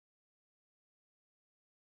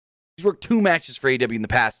 He's worked 2 matches for AEW in the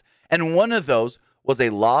past, and one of those was a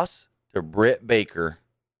loss to Britt Baker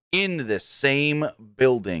in the same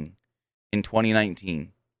building in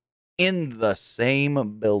 2019. In the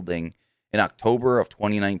same building in October of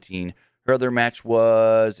 2019. Her other match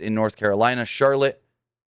was in North Carolina, Charlotte.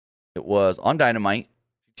 It was on Dynamite.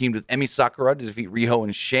 She teamed with Emi Sakura to defeat Riho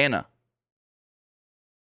and Shanna.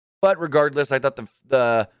 But regardless, I thought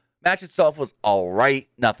the match itself was all right,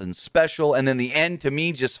 nothing special. And then the end, to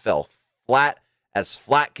me, just fell flat as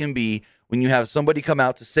flat can be when you have somebody come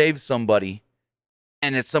out to save somebody,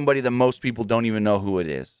 and it's somebody that most people don't even know who it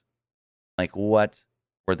is. Like, what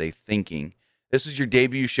were they thinking? This is your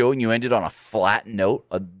debut show, and you ended on a flat note,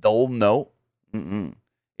 a dull note.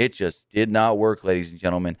 It just did not work, ladies and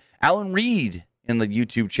gentlemen. Alan Reed in the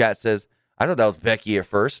YouTube chat says, I thought that was Becky at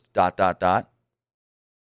first, ...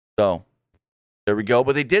 So, there we go.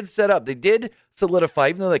 But they did set up. They did solidify,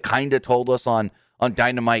 even though they kind of told us on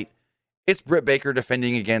Dynamite, it's Britt Baker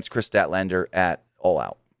defending against Chris Statlander at All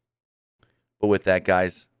Out. But with that,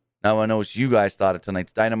 guys, now I know what you guys thought of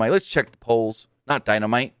tonight's Dynamite. Let's check the polls. Not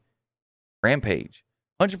Dynamite. Rampage.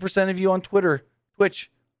 100% of you on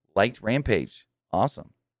Twitch, liked Rampage.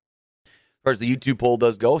 Awesome. As far as the YouTube poll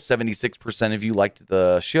does go, 76% of you liked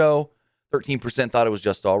the show. 13% thought it was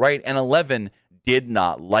just all right. And 11% did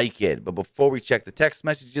not like it. But before we check the text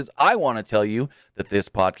messages, I want to tell you that this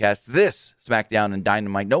podcast, this SmackDown and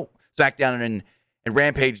Dynamite, SmackDown and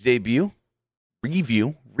Rampage review,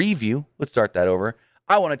 let's start that over.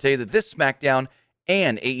 I want to tell you that this SmackDown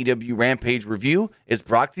and AEW Rampage review is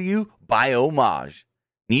brought to you by Homage.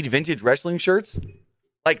 Need vintage wrestling shirts?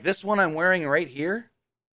 Like this one I'm wearing right here?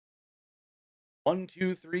 1,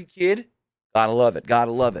 2, 3 kid? Gotta love it.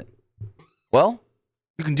 Well,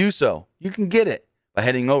 you can do so. You can get it by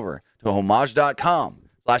heading over to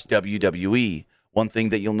homage.com/WWE. One thing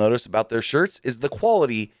that you'll notice about their shirts is the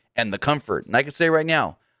quality and the comfort. And I can say right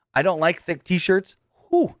now, I don't like thick t-shirts.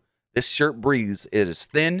 Whew, this shirt breathes. It is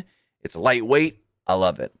thin. It's lightweight. I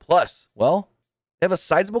love it. Plus, well, they have a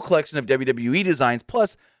sizable collection of WWE designs,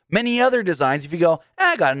 plus many other designs. If you go,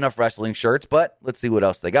 I got enough wrestling shirts, but let's see what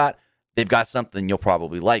else they got. They've got something you'll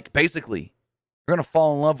probably like. Basically, you're going to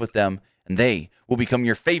fall in love with them, and they will become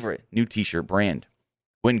your favorite new t-shirt brand.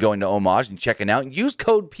 When going to Homage and checking out, use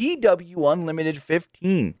code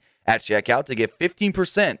PWUnlimited15 at checkout to get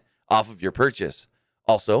 15% off of your purchase.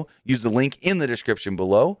 Also, use the link in the description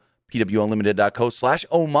below,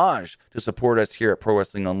 pwunlimited.co/homage, to support us here at Pro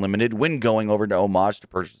Wrestling Unlimited when going over to Homage to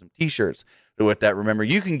purchase some t-shirts. So with that, remember,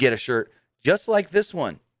 you can get a shirt just like this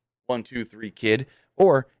one, 1, 2, 3 Kid,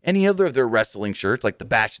 or any other of their wrestling shirts like the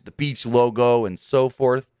Bash at the Beach logo and so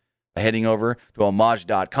forth, by heading over to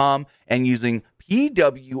homage.com and using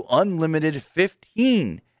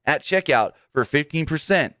PWUnlimited15 at checkout for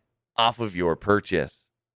 15% off of your purchase.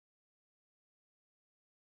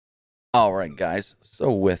 All right, guys.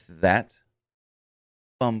 So with that,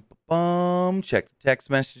 check the text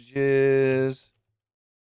messages.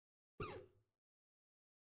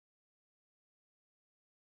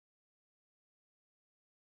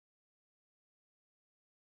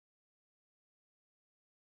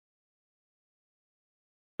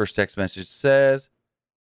 First text message says,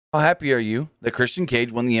 how happy are you that Christian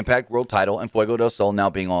Cage won the Impact World title and Fuego del Sol now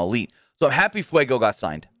being all elite? So I'm happy Fuego got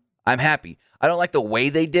signed. I'm happy. I don't like the way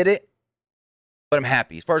they did it, but I'm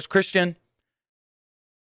happy. As far as Christian,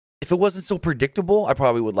 if it wasn't so predictable, I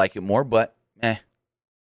probably would like it more, but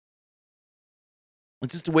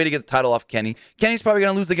It's just a way to get the title off Kenny. Kenny's probably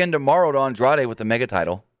going to lose again tomorrow to Andrade with the mega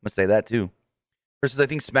title. I'm going to say that too. Versus, I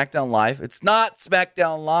think, SmackDown Live. It's not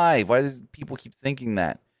SmackDown Live. Why do people keep thinking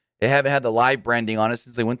that? They haven't had the live branding on it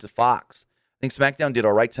since they went to Fox. I think SmackDown did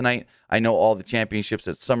all right tonight. I know all the championships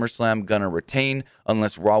at SummerSlam going to retain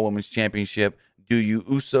unless Raw Women's Championship. Do you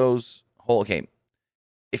Usos? Okay.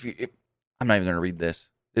 I'm not even going to read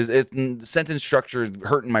this. The sentence structure is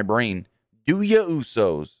hurting my brain. Do you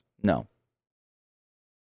Usos? No.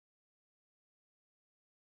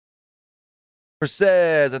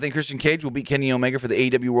 Says, I think Christian Cage will beat Kenny Omega for the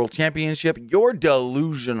AEW World Championship. You're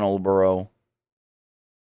delusional, bro.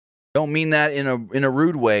 Don't mean that in a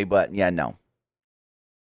rude way, but yeah, no.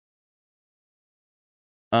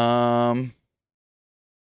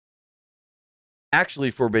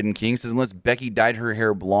 Actually, Forbidden King says, unless Becky dyed her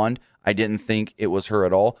hair blonde, I didn't think it was her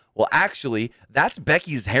at all. Well, actually, that's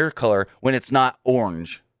Becky's hair color when it's not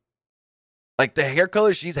orange. Like the hair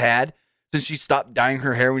color she's had since she stopped dyeing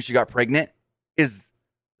her hair when she got pregnant is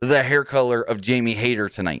the hair color of Jamie Hayter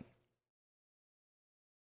tonight.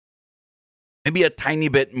 Maybe a tiny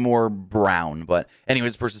bit more brown, but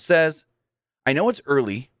anyways, this person says, I know it's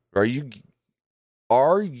early.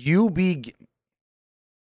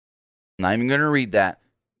 I'm not even going to read that.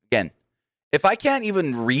 Again, if I can't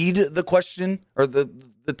even read the question or the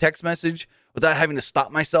text message without having to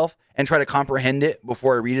stop myself and try to comprehend it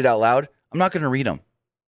before I read it out loud, I'm not going to read them.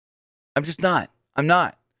 I'm just not. I'm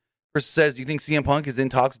not. Chris says, do you think CM Punk is in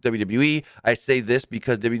talks with WWE? I say this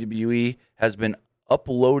because WWE has been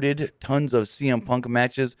uploaded tons of CM Punk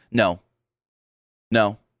matches. No,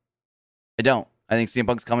 I don't. I think CM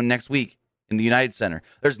Punk's coming next week in the United Center.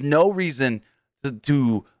 There's no reason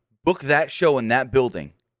to book that show in that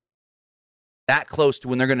building that close to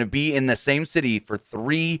when they're going to be in the same city for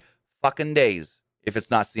 3 fucking days if it's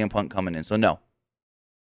not CM Punk coming in. So no.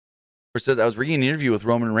 Chris says, I was reading an interview with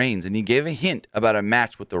Roman Reigns, and he gave a hint about a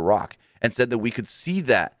match with The Rock and said that we could see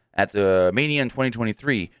that at the Mania in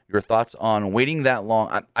 2023. Your thoughts on waiting that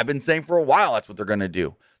long? I've been saying for a while that's what they're going to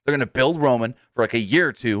do. They're going to build Roman for like a year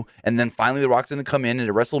or two, and then finally The Rock's going to come in at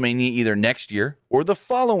WrestleMania either next year or the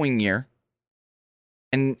following year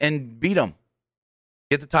and beat him,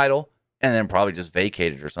 get the title, and then probably just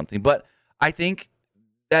vacate it or something. But I think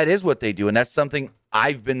that is what they do, and that's something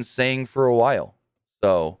I've been saying for a while.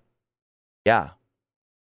 So, yeah,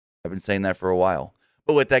 I've been saying that for a while.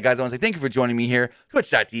 But with that, guys, I want to say thank you for joining me here.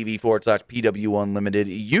 Twitch.tv/PW Unlimited,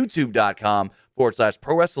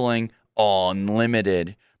 YouTube.com/Pro Wrestling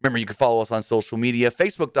Unlimited. Remember, you can follow us on social media,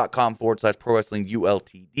 Facebook.com/Pro Wrestling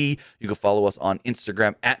ULTD. You can follow us on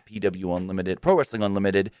Instagram at PW Unlimited, Pro Wrestling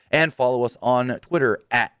Unlimited, and follow us on Twitter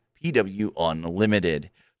at PW Unlimited.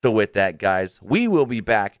 So with that, guys, we will be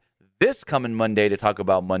back this coming Monday to talk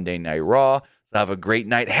about Monday Night Raw. So have a great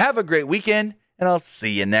night, have a great weekend, and I'll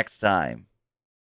see you next time.